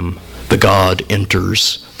through him. The God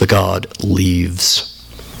enters. The God leaves.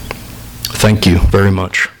 Thank you very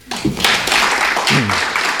much.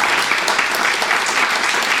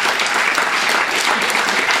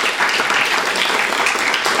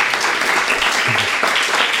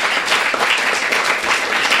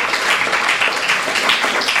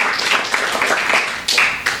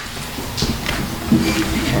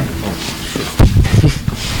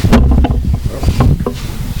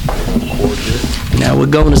 Now we're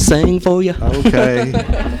going to sing for you. Okay.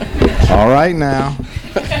 All right now.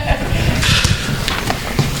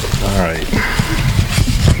 All right.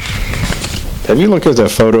 Have you looked at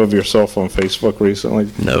that photo of yourself on Facebook recently?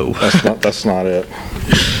 No. That's not it.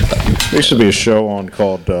 There used to be a show on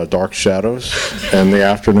called Dark Shadows in the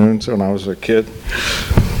afternoons when I was a kid.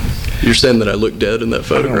 You're saying that I look dead in that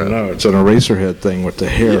photograph? No, it's an Eraserhead thing with the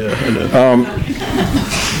hair. Yeah, I know.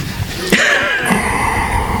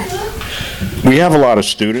 We have a lot of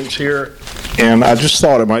students here, and I just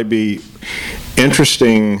thought it might be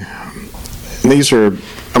interesting.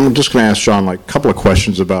 I'm just going to ask John a couple of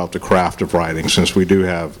questions about the craft of writing, since we do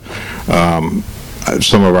have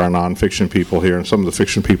some of our nonfiction people here and some of the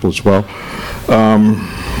fiction people as well.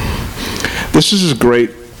 This is a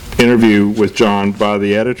great interview with John by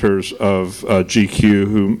the editors of GQ,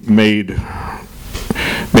 who made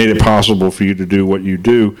it possible for you to do what you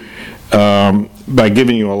do by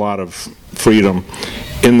giving you a lot of freedom.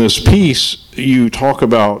 In this piece, you talk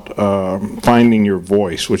about finding your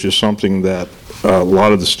voice, which is something that a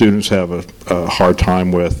lot of the students have a hard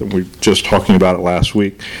time with, and we were just talking about it last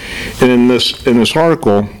week. And in this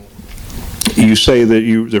article, you say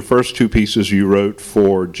that the first two pieces you wrote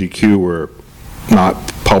for GQ were not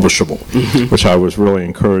publishable, which I was really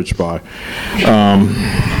encouraged by.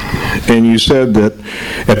 And you said that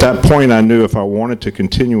at that point I knew if I wanted to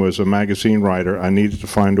continue as a magazine writer, I needed to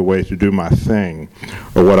find a way to do my thing,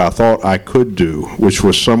 or what I thought I could do, which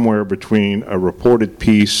was somewhere between a reported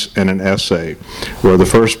piece and an essay, where the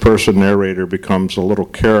first-person narrator becomes a little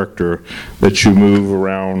character that you move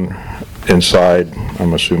around inside,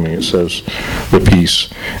 I'm assuming it says, the piece.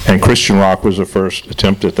 And Christian rock was the first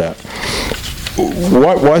attempt at that.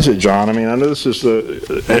 What was it, John? I mean, I know this is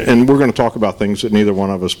and we're going to talk about things that neither one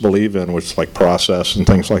of us believe in, which is like process and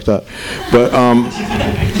things like that. But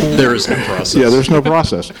there is no process. Yeah, there's no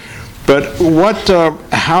process. But what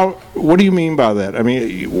do you mean by that? I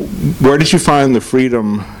mean, where did you find the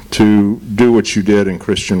freedom to do what you did in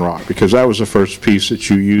Christian rock? Because that was the first piece that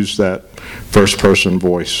you used that first-person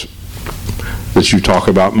voice that you talk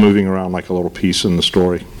about moving around like a little piece in the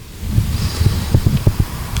story.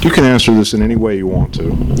 You can answer this in any way you want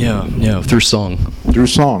to. Yeah, through song. Through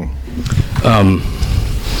song. I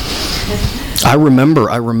remember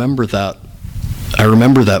that. I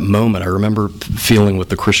remember that moment. I remember feeling with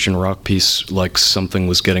the Christian rock piece like something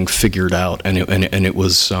was getting figured out, and it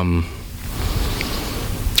was,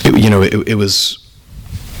 it was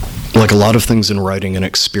like a lot of things in writing, an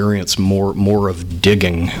experience more of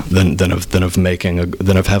digging than of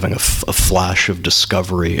having a flash of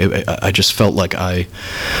discovery. I just felt like I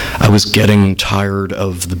was getting tired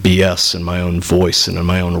of the BS in my own voice and in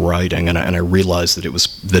my own writing, and I realized that it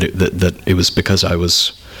was because I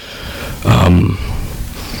was. I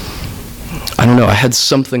don't know. I had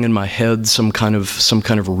something in my head, some kind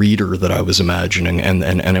of reader that I was imagining,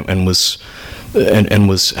 and was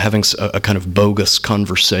having a kind of bogus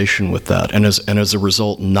conversation with that, and as a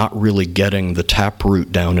result, not really getting the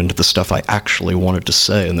taproot down into the stuff I actually wanted to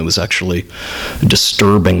say, and that was actually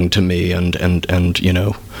disturbing to me, and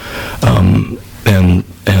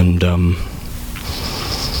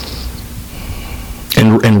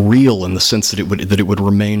real in the sense that it would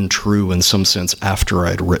remain true in some sense after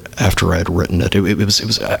I'd written it. It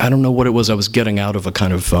was I don't know what it was I was getting out of a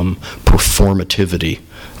kind of performativity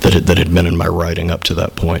that had been in my writing up to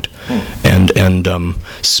that point, and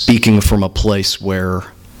speaking from a place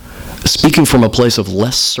of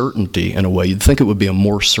less certainty in a way. You'd think it would be a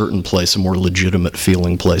more certain place, a more legitimate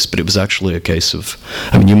feeling place, but it was actually a case of,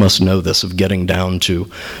 I mean, you must know this, of getting down to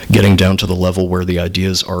the level where the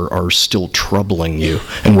ideas are still troubling you,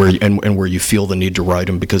 and where you feel the need to write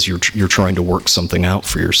them because you're trying to work something out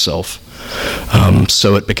for yourself.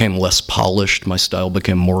 So it became less polished. My style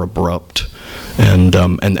became more abrupt, and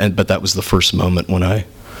but that was the first moment when I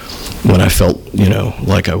felt,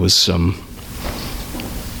 like I was.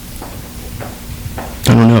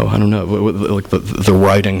 I don't know. Like the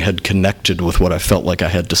writing had connected with what I felt like I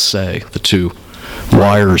had to say. The two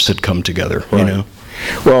wires had come together, right.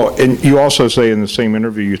 Well, and you also say in the same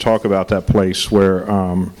interview, you talk about that place where,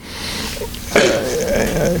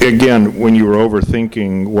 again, when you were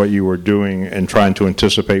overthinking what you were doing and trying to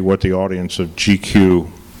anticipate what the audience of GQ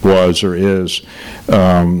was or is,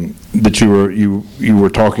 that you were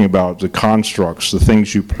talking about the constructs, the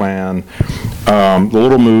things you plan, the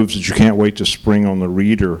little moves that you can't wait to spring on the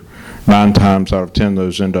reader. 9 times out of 10,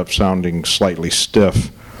 those end up sounding slightly stiff.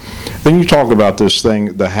 Then you talk about this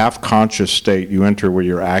thing, the half-conscious state you enter where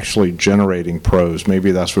you're actually generating prose.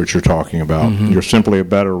 Maybe that's what you're talking about. Mm-hmm. You're simply a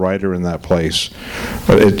better writer in that place.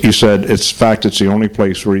 You said, it's the only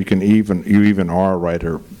place where you even are a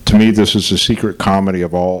writer. To me, this is the secret comedy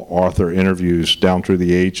of all author interviews down through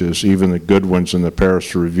the ages, even the good ones in the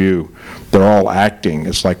Paris Review. They're all acting.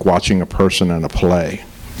 It's like watching a person in a play.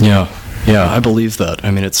 Yeah, I believe that.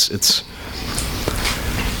 I mean, it's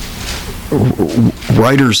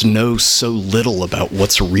writers know so little about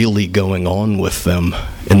what's really going on with them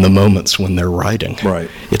in the moments when they're writing. Right.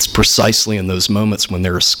 It's precisely in those moments when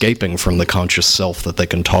they're escaping from the conscious self that they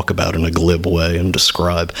can talk about in a glib way and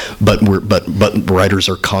describe. But writers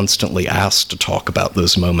are constantly asked to talk about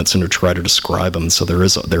those moments and to try to describe them. So there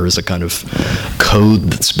is a kind of code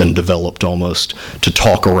that's been developed almost to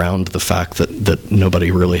talk around the fact that nobody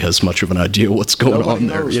really has much of an idea what's going on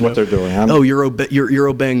there. Knows what they're doing. You're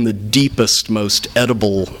obeying the deepest, most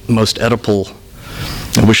edible.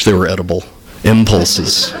 I wish they were edible.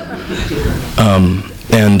 Impulses,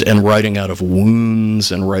 and writing out of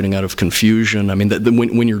wounds and writing out of confusion. I mean,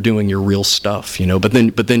 when you're doing your real stuff,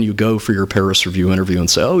 But then you go for your Paris Review interview and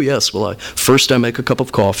say, oh yes, well, first I make a cup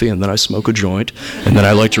of coffee and then I smoke a joint and then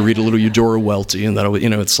I like to read a little Eudora Welty and then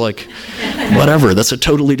it's like, whatever. That's a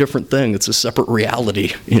totally different thing. It's a separate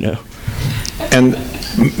reality, And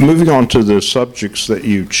moving on to the subjects that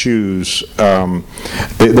you choose,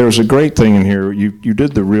 there's a great thing in here. You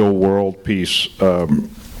did the real world piece,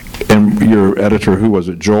 and your editor, who was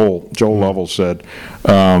it, Joel Lovell, said,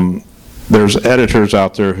 there's editors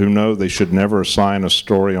out there who know they should never assign a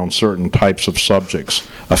story on certain types of subjects,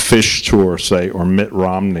 a fish tour, say, or Mitt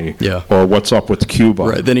Romney, or what's up with Cuba.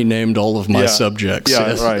 Right, then he named all of my subjects.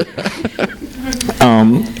 Yeah, right.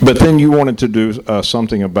 But then you wanted to do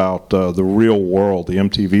something about the real world, the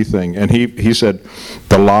MTV thing, and he said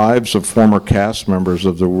the lives of former cast members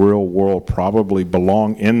of the real world probably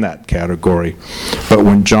belong in that category. But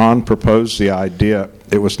when John proposed the idea,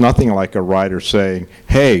 it was nothing like a writer saying,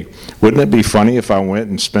 hey, wouldn't it be funny if I went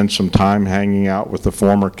and spent some time hanging out with the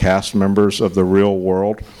former cast members of the real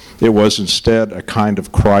world? It was instead a kind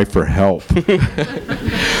of cry for help.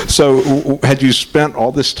 So had you spent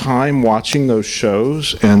all this time watching those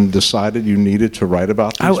shows and decided you needed to write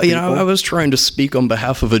about these people? I was trying to speak on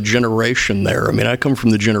behalf of a generation there. I mean, I come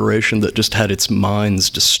from the generation that just had its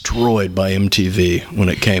minds destroyed by MTV when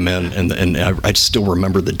it came in, and I still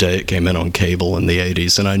remember the day it came in on cable in the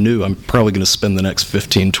 80s, and I knew I'm probably going to spend the next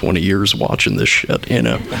 15, 20 years watching this shit, and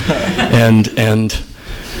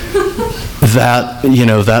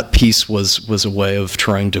that piece was a way of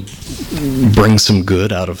trying to bring some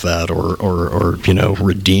good out of that, or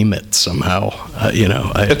redeem it somehow.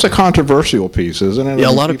 It's a controversial piece, isn't it? Yeah,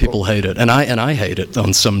 a lot of people hate it, and I hate it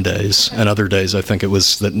on some days, and other days I think it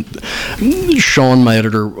was that Sean, my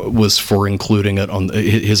editor, was for including it. On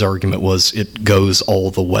his argument was it goes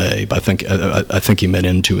all the way. I think he meant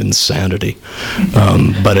into insanity,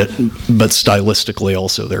 but stylistically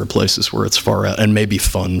also there are places where it's far out, and maybe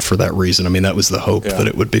fun for that reason. I mean, that was the hope, that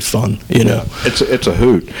it would be fun. It's a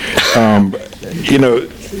hoot. And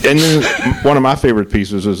then one of my favorite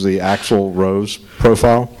pieces is the Axl Rose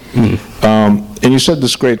profile. And you said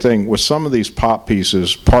this great thing with some of these pop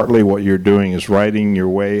pieces. Partly what you're doing is writing your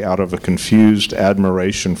way out of a confused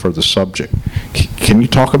admiration for the subject. Can you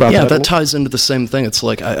talk about that? Yeah, that ties into the same thing. It's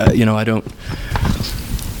like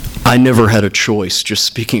I never had a choice, just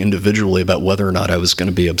speaking individually, about whether or not I was going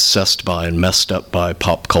to be obsessed by and messed up by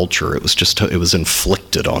pop culture. It was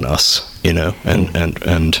inflicted on us,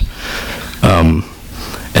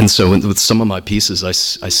 and so with some of my pieces,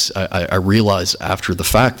 I realized after the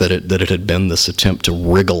fact that it had been this attempt to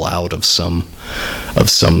wriggle out of some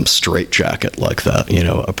straitjacket like that.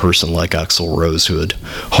 A person like Axl Rose, who had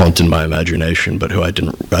haunted my imagination, but who I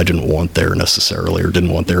didn't want there necessarily, or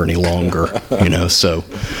didn't want there any longer. So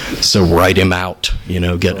write him out.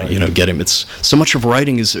 Get him. It's so much of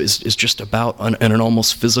writing is just about, in an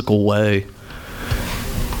almost physical way,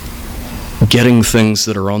 getting things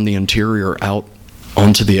that are on the interior out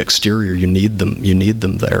onto the exterior. You need them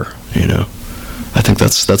there. I think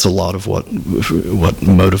that's a lot of what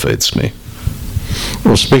motivates me.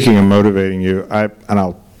 Well, speaking of motivating you, I'm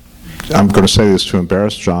going to say this to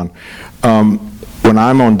embarrass John. When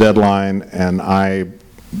I'm on deadline and I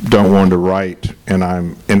don't want to write and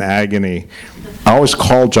I'm in agony, I always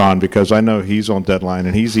call John because I know he's on deadline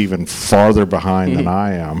and he's even farther behind than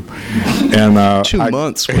I am. And 2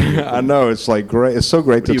 months. I know, it's like great. It's so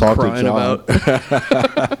great to talk to John.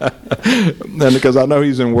 And because I know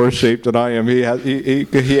he's in worse shape than I am, he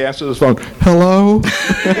answers his phone. Hello.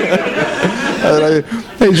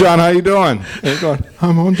 Hey John, how you doing? And he's going,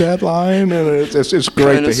 I'm on deadline, and it's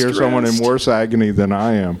great to hear someone in worse agony than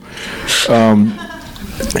I am.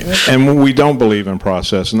 And we don't believe in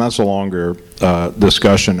process, and that's a longer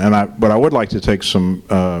discussion. But I would like to take some,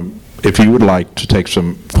 if you would like to take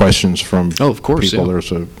some questions from of course, people. Yeah.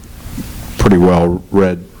 There's a pretty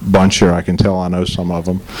well-read bunch here. I can tell I know some of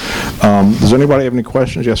them. Does anybody have any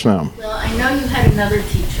questions? Yes, ma'am. Well, I know you had another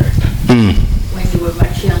teacher when you were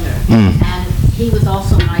much younger, and he was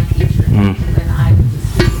also my teacher when I was a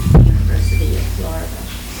student at the University of Florida.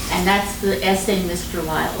 And that's the essay, Mr.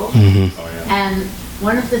 Lyle. And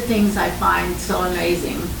one of the things I find so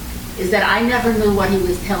amazing is that I never knew what he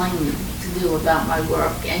was telling me to do about my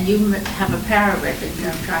work. And you have a paragraph in here,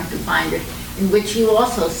 I'm trying to find it, in which you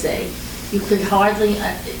also say you could hardly,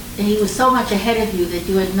 he was so much ahead of you that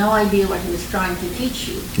you had no idea what he was trying to teach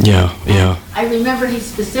you. Yeah. I remember he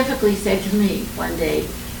specifically said to me one day,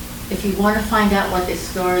 if you want to find out what this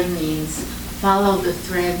story means, follow the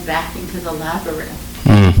thread back into the labyrinth.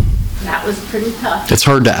 That was pretty tough. It's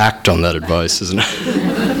hard to act on that advice, isn't it?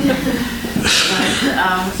 But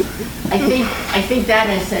I think that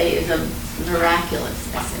essay is a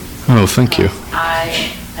miraculous essay. Oh, thank you.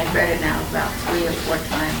 I've read it now about 3 or 4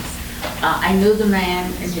 times. I knew the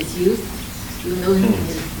man in his youth. You knew him in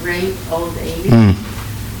his great old age.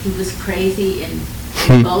 He was crazy in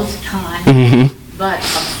both times. But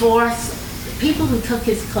of course, the people who took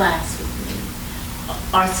his class with me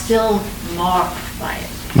are still marked by it.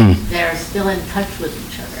 They're still in touch with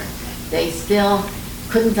each other. They still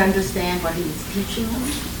couldn't understand what he was teaching them.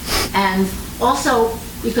 And also,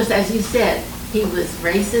 because as you said, he was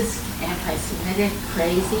racist, anti-Semitic,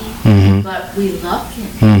 crazy, but we loved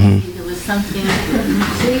him. There was something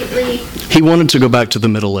completely... He wanted to go back to the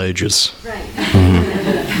Middle Ages. Right.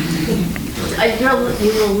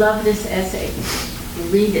 You will love this essay.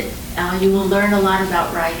 Read it. You will learn a lot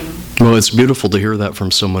about writing. Well, it's beautiful to hear that from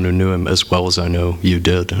someone who knew him as well as I know you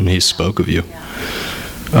did, and he spoke of you.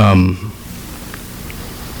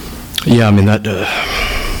 Yeah, I mean, that...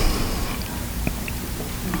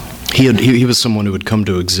 He was someone who had come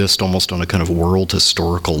to exist almost on a kind of world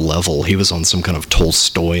historical level. He was on some kind of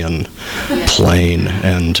Tolstoyan plane,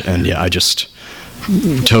 and yeah, I just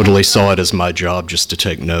totally saw it as my job just to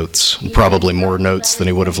take notes, probably more notes than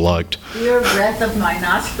he would have liked. Your breath of my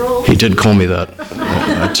nostrils. He did call me that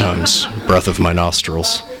at times, breath of my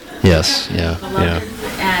nostrils. Yes, yeah.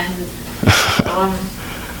 And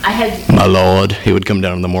I had... My lord. He would come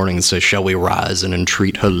down in the morning and say, "Shall we rise and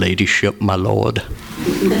entreat her ladyship, my lord?"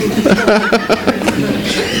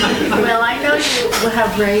 Well, I know you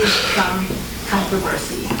have raised some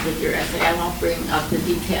controversy with your essay. I won't bring up the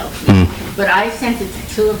details. But I sent it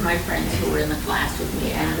to two of my friends who were in the class with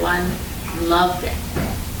me, and one loved it,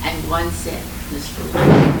 and one said, "Mr.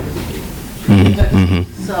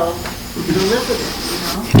 So you live with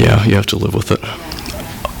it, you know? Yeah, you have to live with it.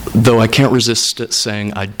 Though I can't resist it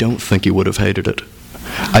saying I don't think he would have hated it.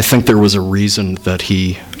 I think there was a reason that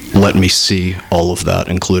he let me see all of that,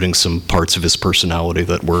 including some parts of his personality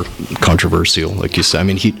that were controversial, like you said. I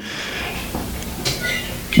mean,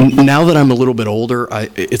 now that I'm a little bit older,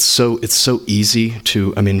 it's so easy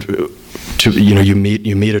to, I mean, you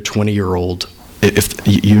meet a 20-year-old. If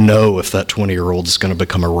that 20-year-old is going to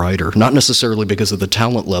become a writer, not necessarily because of the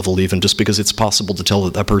talent level, even just because it's possible to tell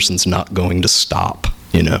that person's not going to stop.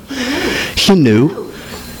 He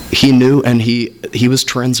knew, and he was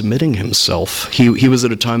transmitting himself. He was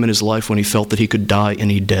at a time in his life when he felt that he could die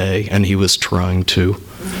any day, and he was trying to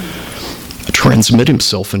transmit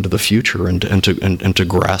himself into the future and to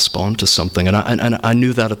grasp onto something. And I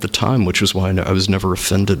knew that at the time, which was why I was never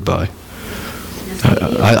offended by.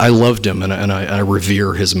 I loved him, and I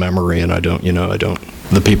revere his memory, and I don't.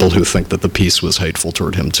 The people who think that the piece was hateful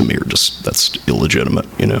toward him, to me, that's illegitimate.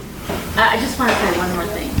 I just want to say one more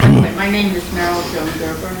thing. My name is Meryl Joan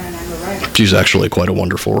Gerber, and I'm a writer. She's actually quite a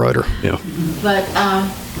wonderful writer. Yeah. But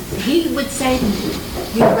he would say to me,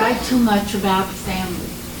 "You write too much about family.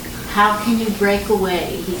 How can you break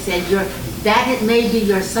away?" He said, "That it may be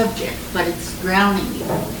your subject, but it's drowning you."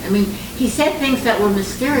 I mean, he said things that were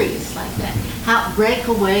mysterious like that. How break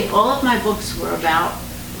away? All of my books were about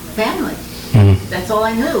family. That's all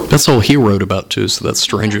I knew. That's all he wrote about too. So that's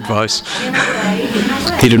strange advice. In a way.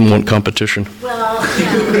 He didn't want competition. Well,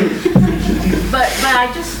 yeah. But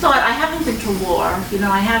I just thought, I haven't been to war.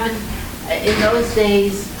 I haven't. In those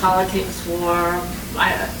days, politics, war.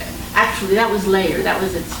 Actually, that was later. That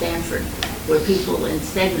was at Stanford, where people in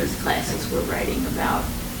Stegner's classes were writing about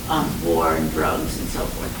war and drugs and so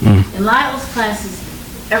forth. In Lyle's classes,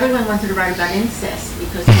 everyone wanted to write about incest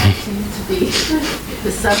because that seemed to be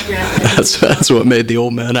the subject. That's what made the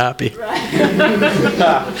old man happy. Right.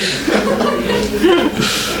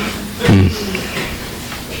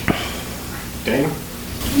 Dana?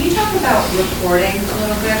 Can you talk about reporting a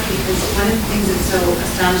little bit? Because one of the things that's so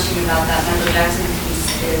astonishing about that Michael Jackson piece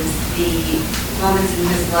is the moments in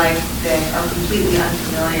his life that are completely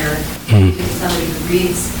unfamiliar to somebody who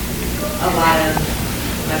reads a lot of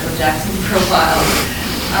Michael Jackson profiles.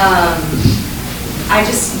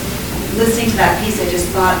 Listening to that piece, I just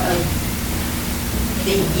thought of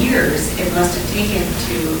the years it must have taken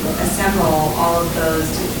to assemble all of those,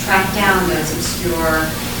 to track down those obscure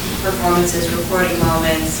performances, recording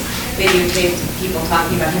moments, videotaped people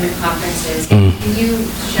talking about him at conferences. Can you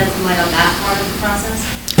shed some light on that part of the process?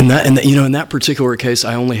 In that particular case,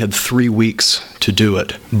 I only had 3 weeks to do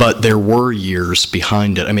it, but there were years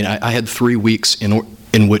behind it. I mean, I had 3 weeks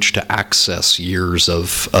in which to access years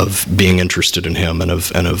of being interested in him and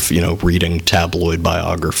of reading tabloid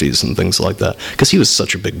biographies and things like that, because he was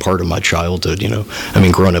such a big part of my childhood. I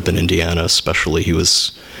mean, growing up in Indiana, especially, he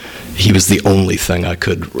was the only thing I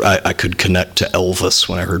could connect to Elvis.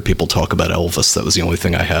 When I heard people talk about Elvis, that was the only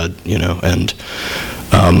thing I had, and.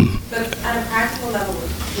 But at a practical level,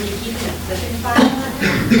 were you keeping a clipping file on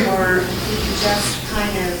him, or did you just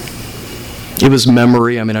kind of It was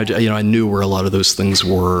memory. I mean, I knew where a lot of those things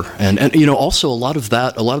were, and also a lot of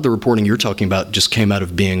the reporting you're talking about just came out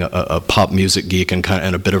of being a pop music geek and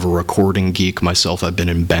a bit of a recording geek myself. I've been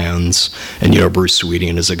in bands, and Bruce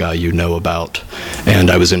Sweeting is a guy you know about,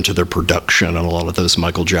 and I was into their production on a lot of those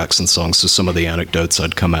Michael Jackson songs. So some of the anecdotes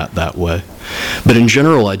I'd come at that way, but in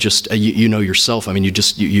general, I just yourself. I mean, you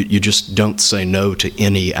just don't say no to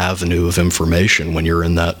any avenue of information when you're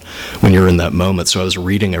in that moment. So I was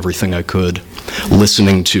reading everything I could,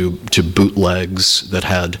 listening to bootlegs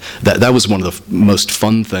that was one of the most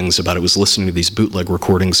fun things about it, was listening to these bootleg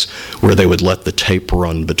recordings where they would let the tape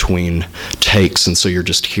run between takes, and so you're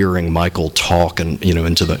just hearing Michael talk and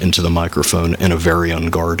into the microphone in a very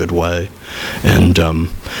unguarded way, and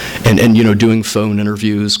doing phone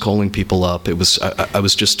interviews, calling people up. I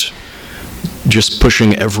was just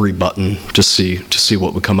pushing every button to see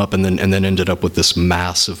what would come up, and then ended up with this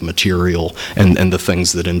mass of material, and the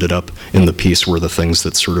things that ended up in the piece were the things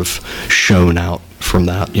that sort of shone out from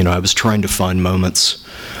that. I was trying to find moments.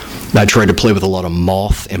 I tried to play with a lot of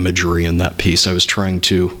moth imagery in that piece. I was trying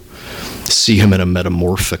to see him in a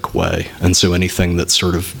metamorphic way, and so anything that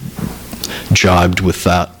sort of jibed with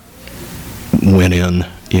that went in.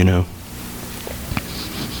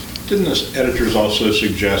 Didn't the editors also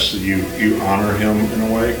suggest that you honor him in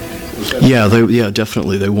a way? Yeah,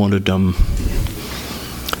 definitely. They wanted to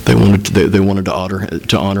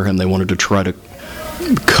honor him. They wanted to try to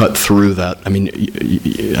cut through that. I mean,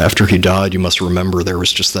 after he died, you must remember there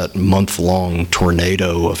was just that month-long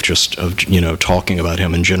tornado of talking about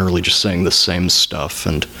him and generally just saying the same stuff,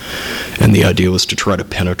 and the idea was to try to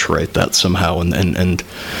penetrate that somehow, and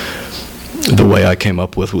the way I came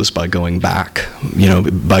up with was by going back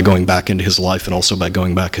into his life, and also by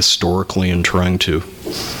going back historically and trying to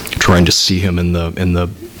see him in the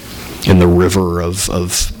river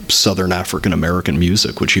of Southern African American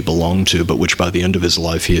music, which he belonged to, but which by the end of his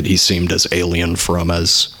life he seemed as alien from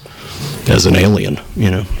as an alien.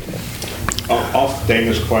 Off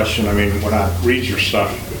Dana's question, I mean, when I read your stuff,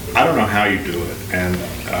 I don't know how you do it, and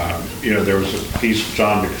there was a piece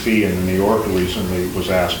John McPhee in the New Yorker recently was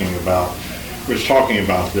talking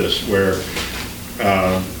about this, where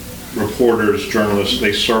reporters, journalists,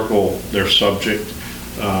 they circle their subject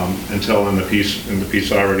until in the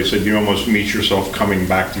piece I already said, you almost meet yourself coming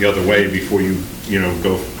back the other way before you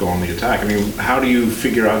go on the attack. I mean, how do you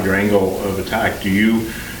figure out your angle of attack? Do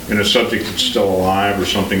you, in a subject that's still alive or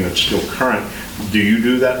something that's still current, do you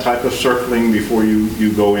do that type of circling before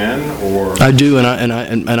you go in, or? I do, and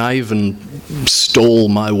I even stole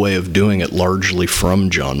my way of doing it largely from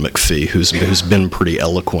John McPhee, who's been pretty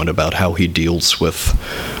eloquent about how he deals with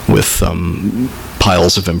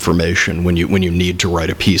piles of information when you need to write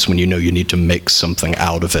a piece, when you need to make something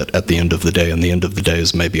out of it at the end of the day, and the end of the day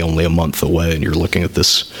is maybe only a month away, and you're looking at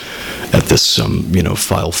this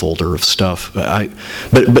file folder of stuff.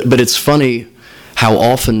 But it's funny how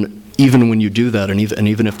often, even when you do that, and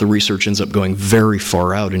even if the research ends up going very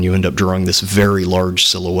far out and you end up drawing this very large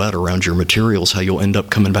silhouette around your materials, how you'll end up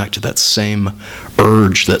coming back to that same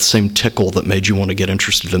urge, that same tickle that made you want to get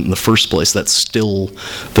interested in the first place. That's still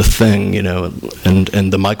the thing,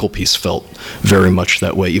 and the Michael piece felt very much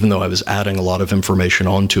that way. Even though I was adding a lot of information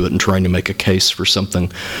onto it and trying to make a case for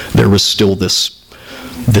something, there was still this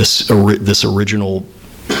original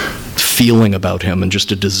feeling about him and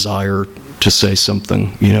just a desire to say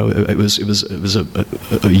something. It was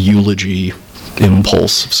a eulogy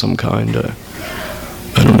impulse of some kind. I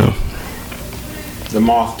don't know. The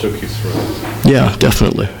moth took you through. Yeah,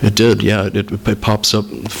 definitely. It did. Yeah, it pops up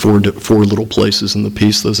four little places in the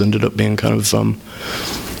piece. Those ended up being kind of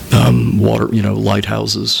water,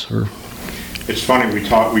 lighthouses. Or. It's funny,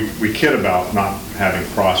 we kid about not having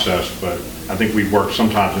process, but I think we work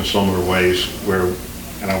sometimes in similar ways where,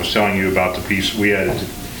 and I was telling you about the piece we had to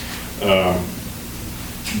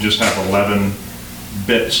just have 11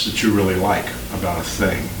 bits that you really like about a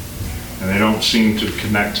thing, and they don't seem to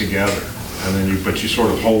connect together, and then but you sort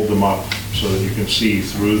of hold them up so that you can see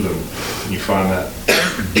through them, and you find that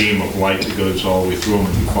beam of light that goes all the way through them,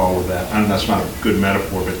 and you follow that. And that's not a good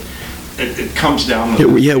metaphor, but it comes down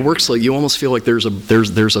to it works like you almost feel like there's a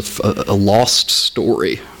lost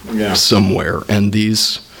story somewhere, and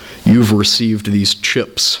you've received these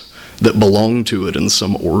chips that belong to it in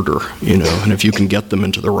some order, and if you can get them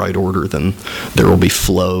into the right order, then there will be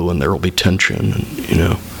flow and there will be tension,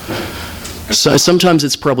 and So sometimes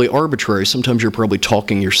it's probably arbitrary. Sometimes you're probably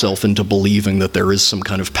talking yourself into believing that there is some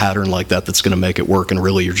kind of pattern like that that's going to make it work, and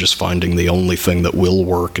really you're just finding the only thing that will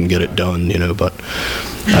work and get it done, but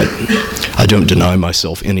I don't deny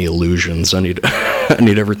myself any illusions. I need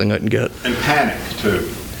everything I can get. And panic too.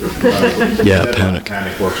 Yeah, panic.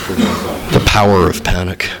 Panic works for both. The power of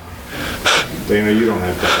panic. Dana, you don't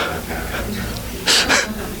have that panic.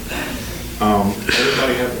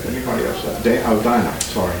 Anybody else? Dinah,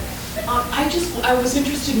 sorry. I was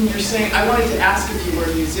interested in your saying, I wanted to ask if you were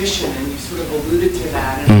a musician, and you sort of alluded to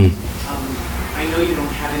that. And I know you don't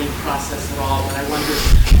have any process at all, but I wonder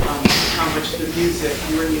how much your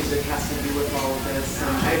music has to do with all of this.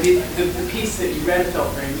 The piece that you read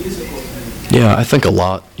felt very musical to me. Yeah, I think a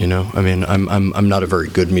lot, I mean, I'm not a very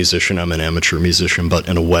good musician. I'm an amateur musician, but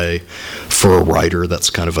in a way, for a writer, that's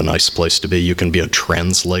kind of a nice place to be. You can be a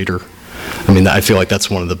translator. I mean, I feel like that's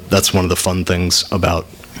one of the fun things about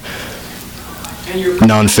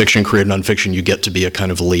nonfiction, creative nonfiction. You get to be a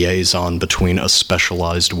kind of liaison between a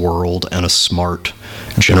specialized world and a smart,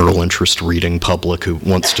 general interest reading public who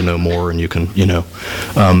wants to know more, and you can,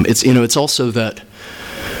 it's also that.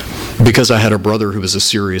 Because I had a brother who was a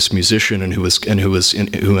serious musician and who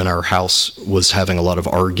in our house was having a lot of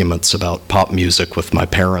arguments about pop music with my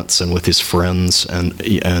parents and with his friends, and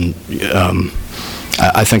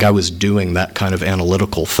I think I was doing that kind of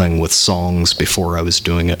analytical thing with songs before I was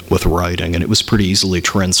doing it with writing, and it was pretty easily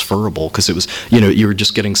transferable because it was, you were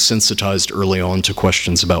just getting sensitized early on to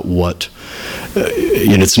questions about what,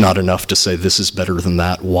 it's not enough to say this is better than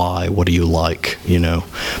that. Why? What do you like?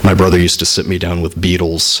 My brother used to sit me down with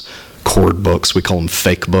Beatles chord books. We call them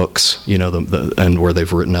fake books, and where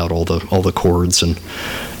they've written out all the chords and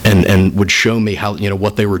would show me how,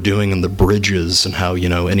 what they were doing in the bridges and how,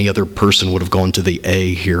 any other person would have gone to the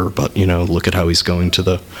A here, but, look at how he's going to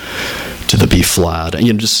the B flat,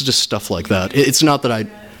 and, just stuff like that. It's not that I...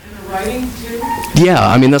 Writing too? Yeah,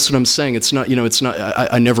 I mean, that's what I'm saying. It's not,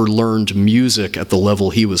 I never learned music at the level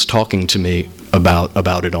he was talking to me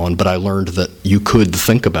about it on, but I learned that you could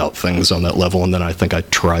think about things on that level, and then I think I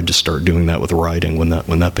tried to start doing that with writing when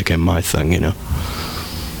that became my thing,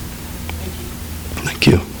 Thank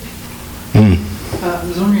you. I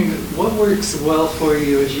was wondering, what works well for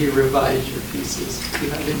you as you revise your pieces? Do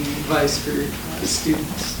you have any advice for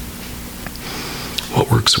students?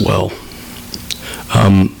 What works well?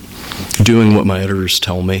 Doing what my editors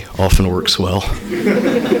tell me often works well.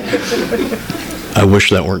 I wish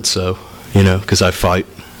that weren't so, because I fight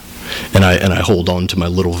and I hold on to my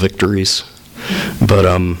little victories. But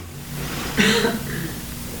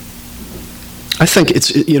I think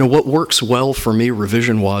it's, what works well for me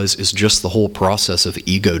revision-wise is just the whole process of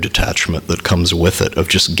ego detachment that comes with it, of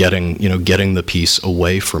just getting the piece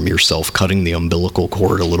away from yourself, cutting the umbilical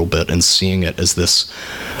cord a little bit and seeing it as this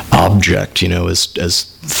object, as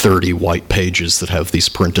 30 white pages that have these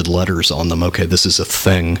printed letters on them. Okay, this is a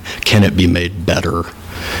thing. Can it be made better?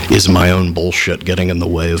 Is my own bullshit getting in the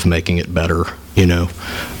way of making it better? And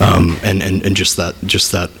just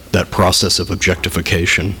that process of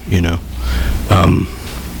objectification,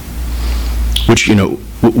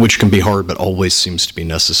 which can be hard, but always seems to be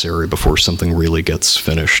necessary before something really gets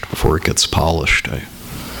finished, before it gets polished.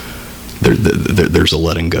 There's a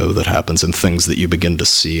letting go that happens, and things that you begin to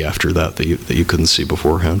see after that you couldn't see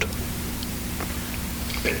beforehand.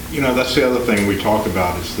 That's the other thing we talk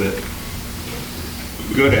about, is that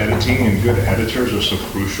good editing and good editors are so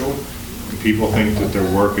crucial. People think that their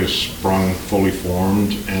work is sprung fully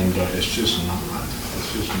formed, and it's just not.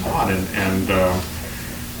 It's just not. And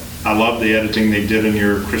I love the editing they did in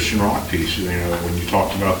your Christian rock piece. When you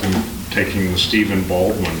talked about them taking the Stephen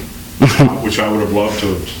Baldwin, which I would have loved to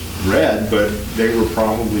have read, but they were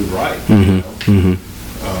probably right.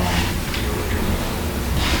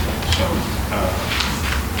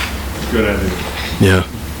 Good editing. Yeah.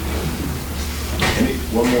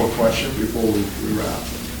 One more question before we wrap.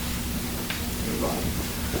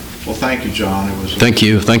 Well, thank you, John. It was. Thank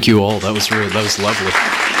you all. That was lovely.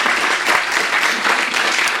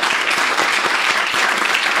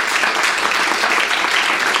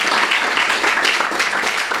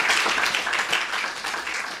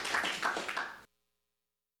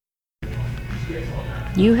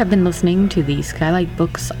 You have been listening to the Skylight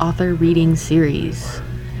Books Author Reading Series.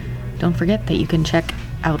 Don't forget that you can check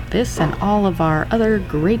out this and all of our other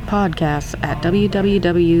great podcasts at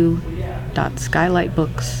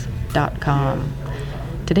www.skylightbooks.com.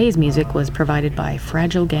 Today's music was provided by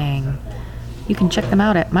Fragile Gang. You can check them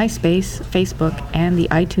out at MySpace, Facebook, and the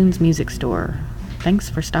iTunes Music Store. Thanks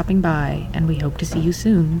for stopping by, and we hope to see you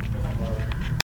soon.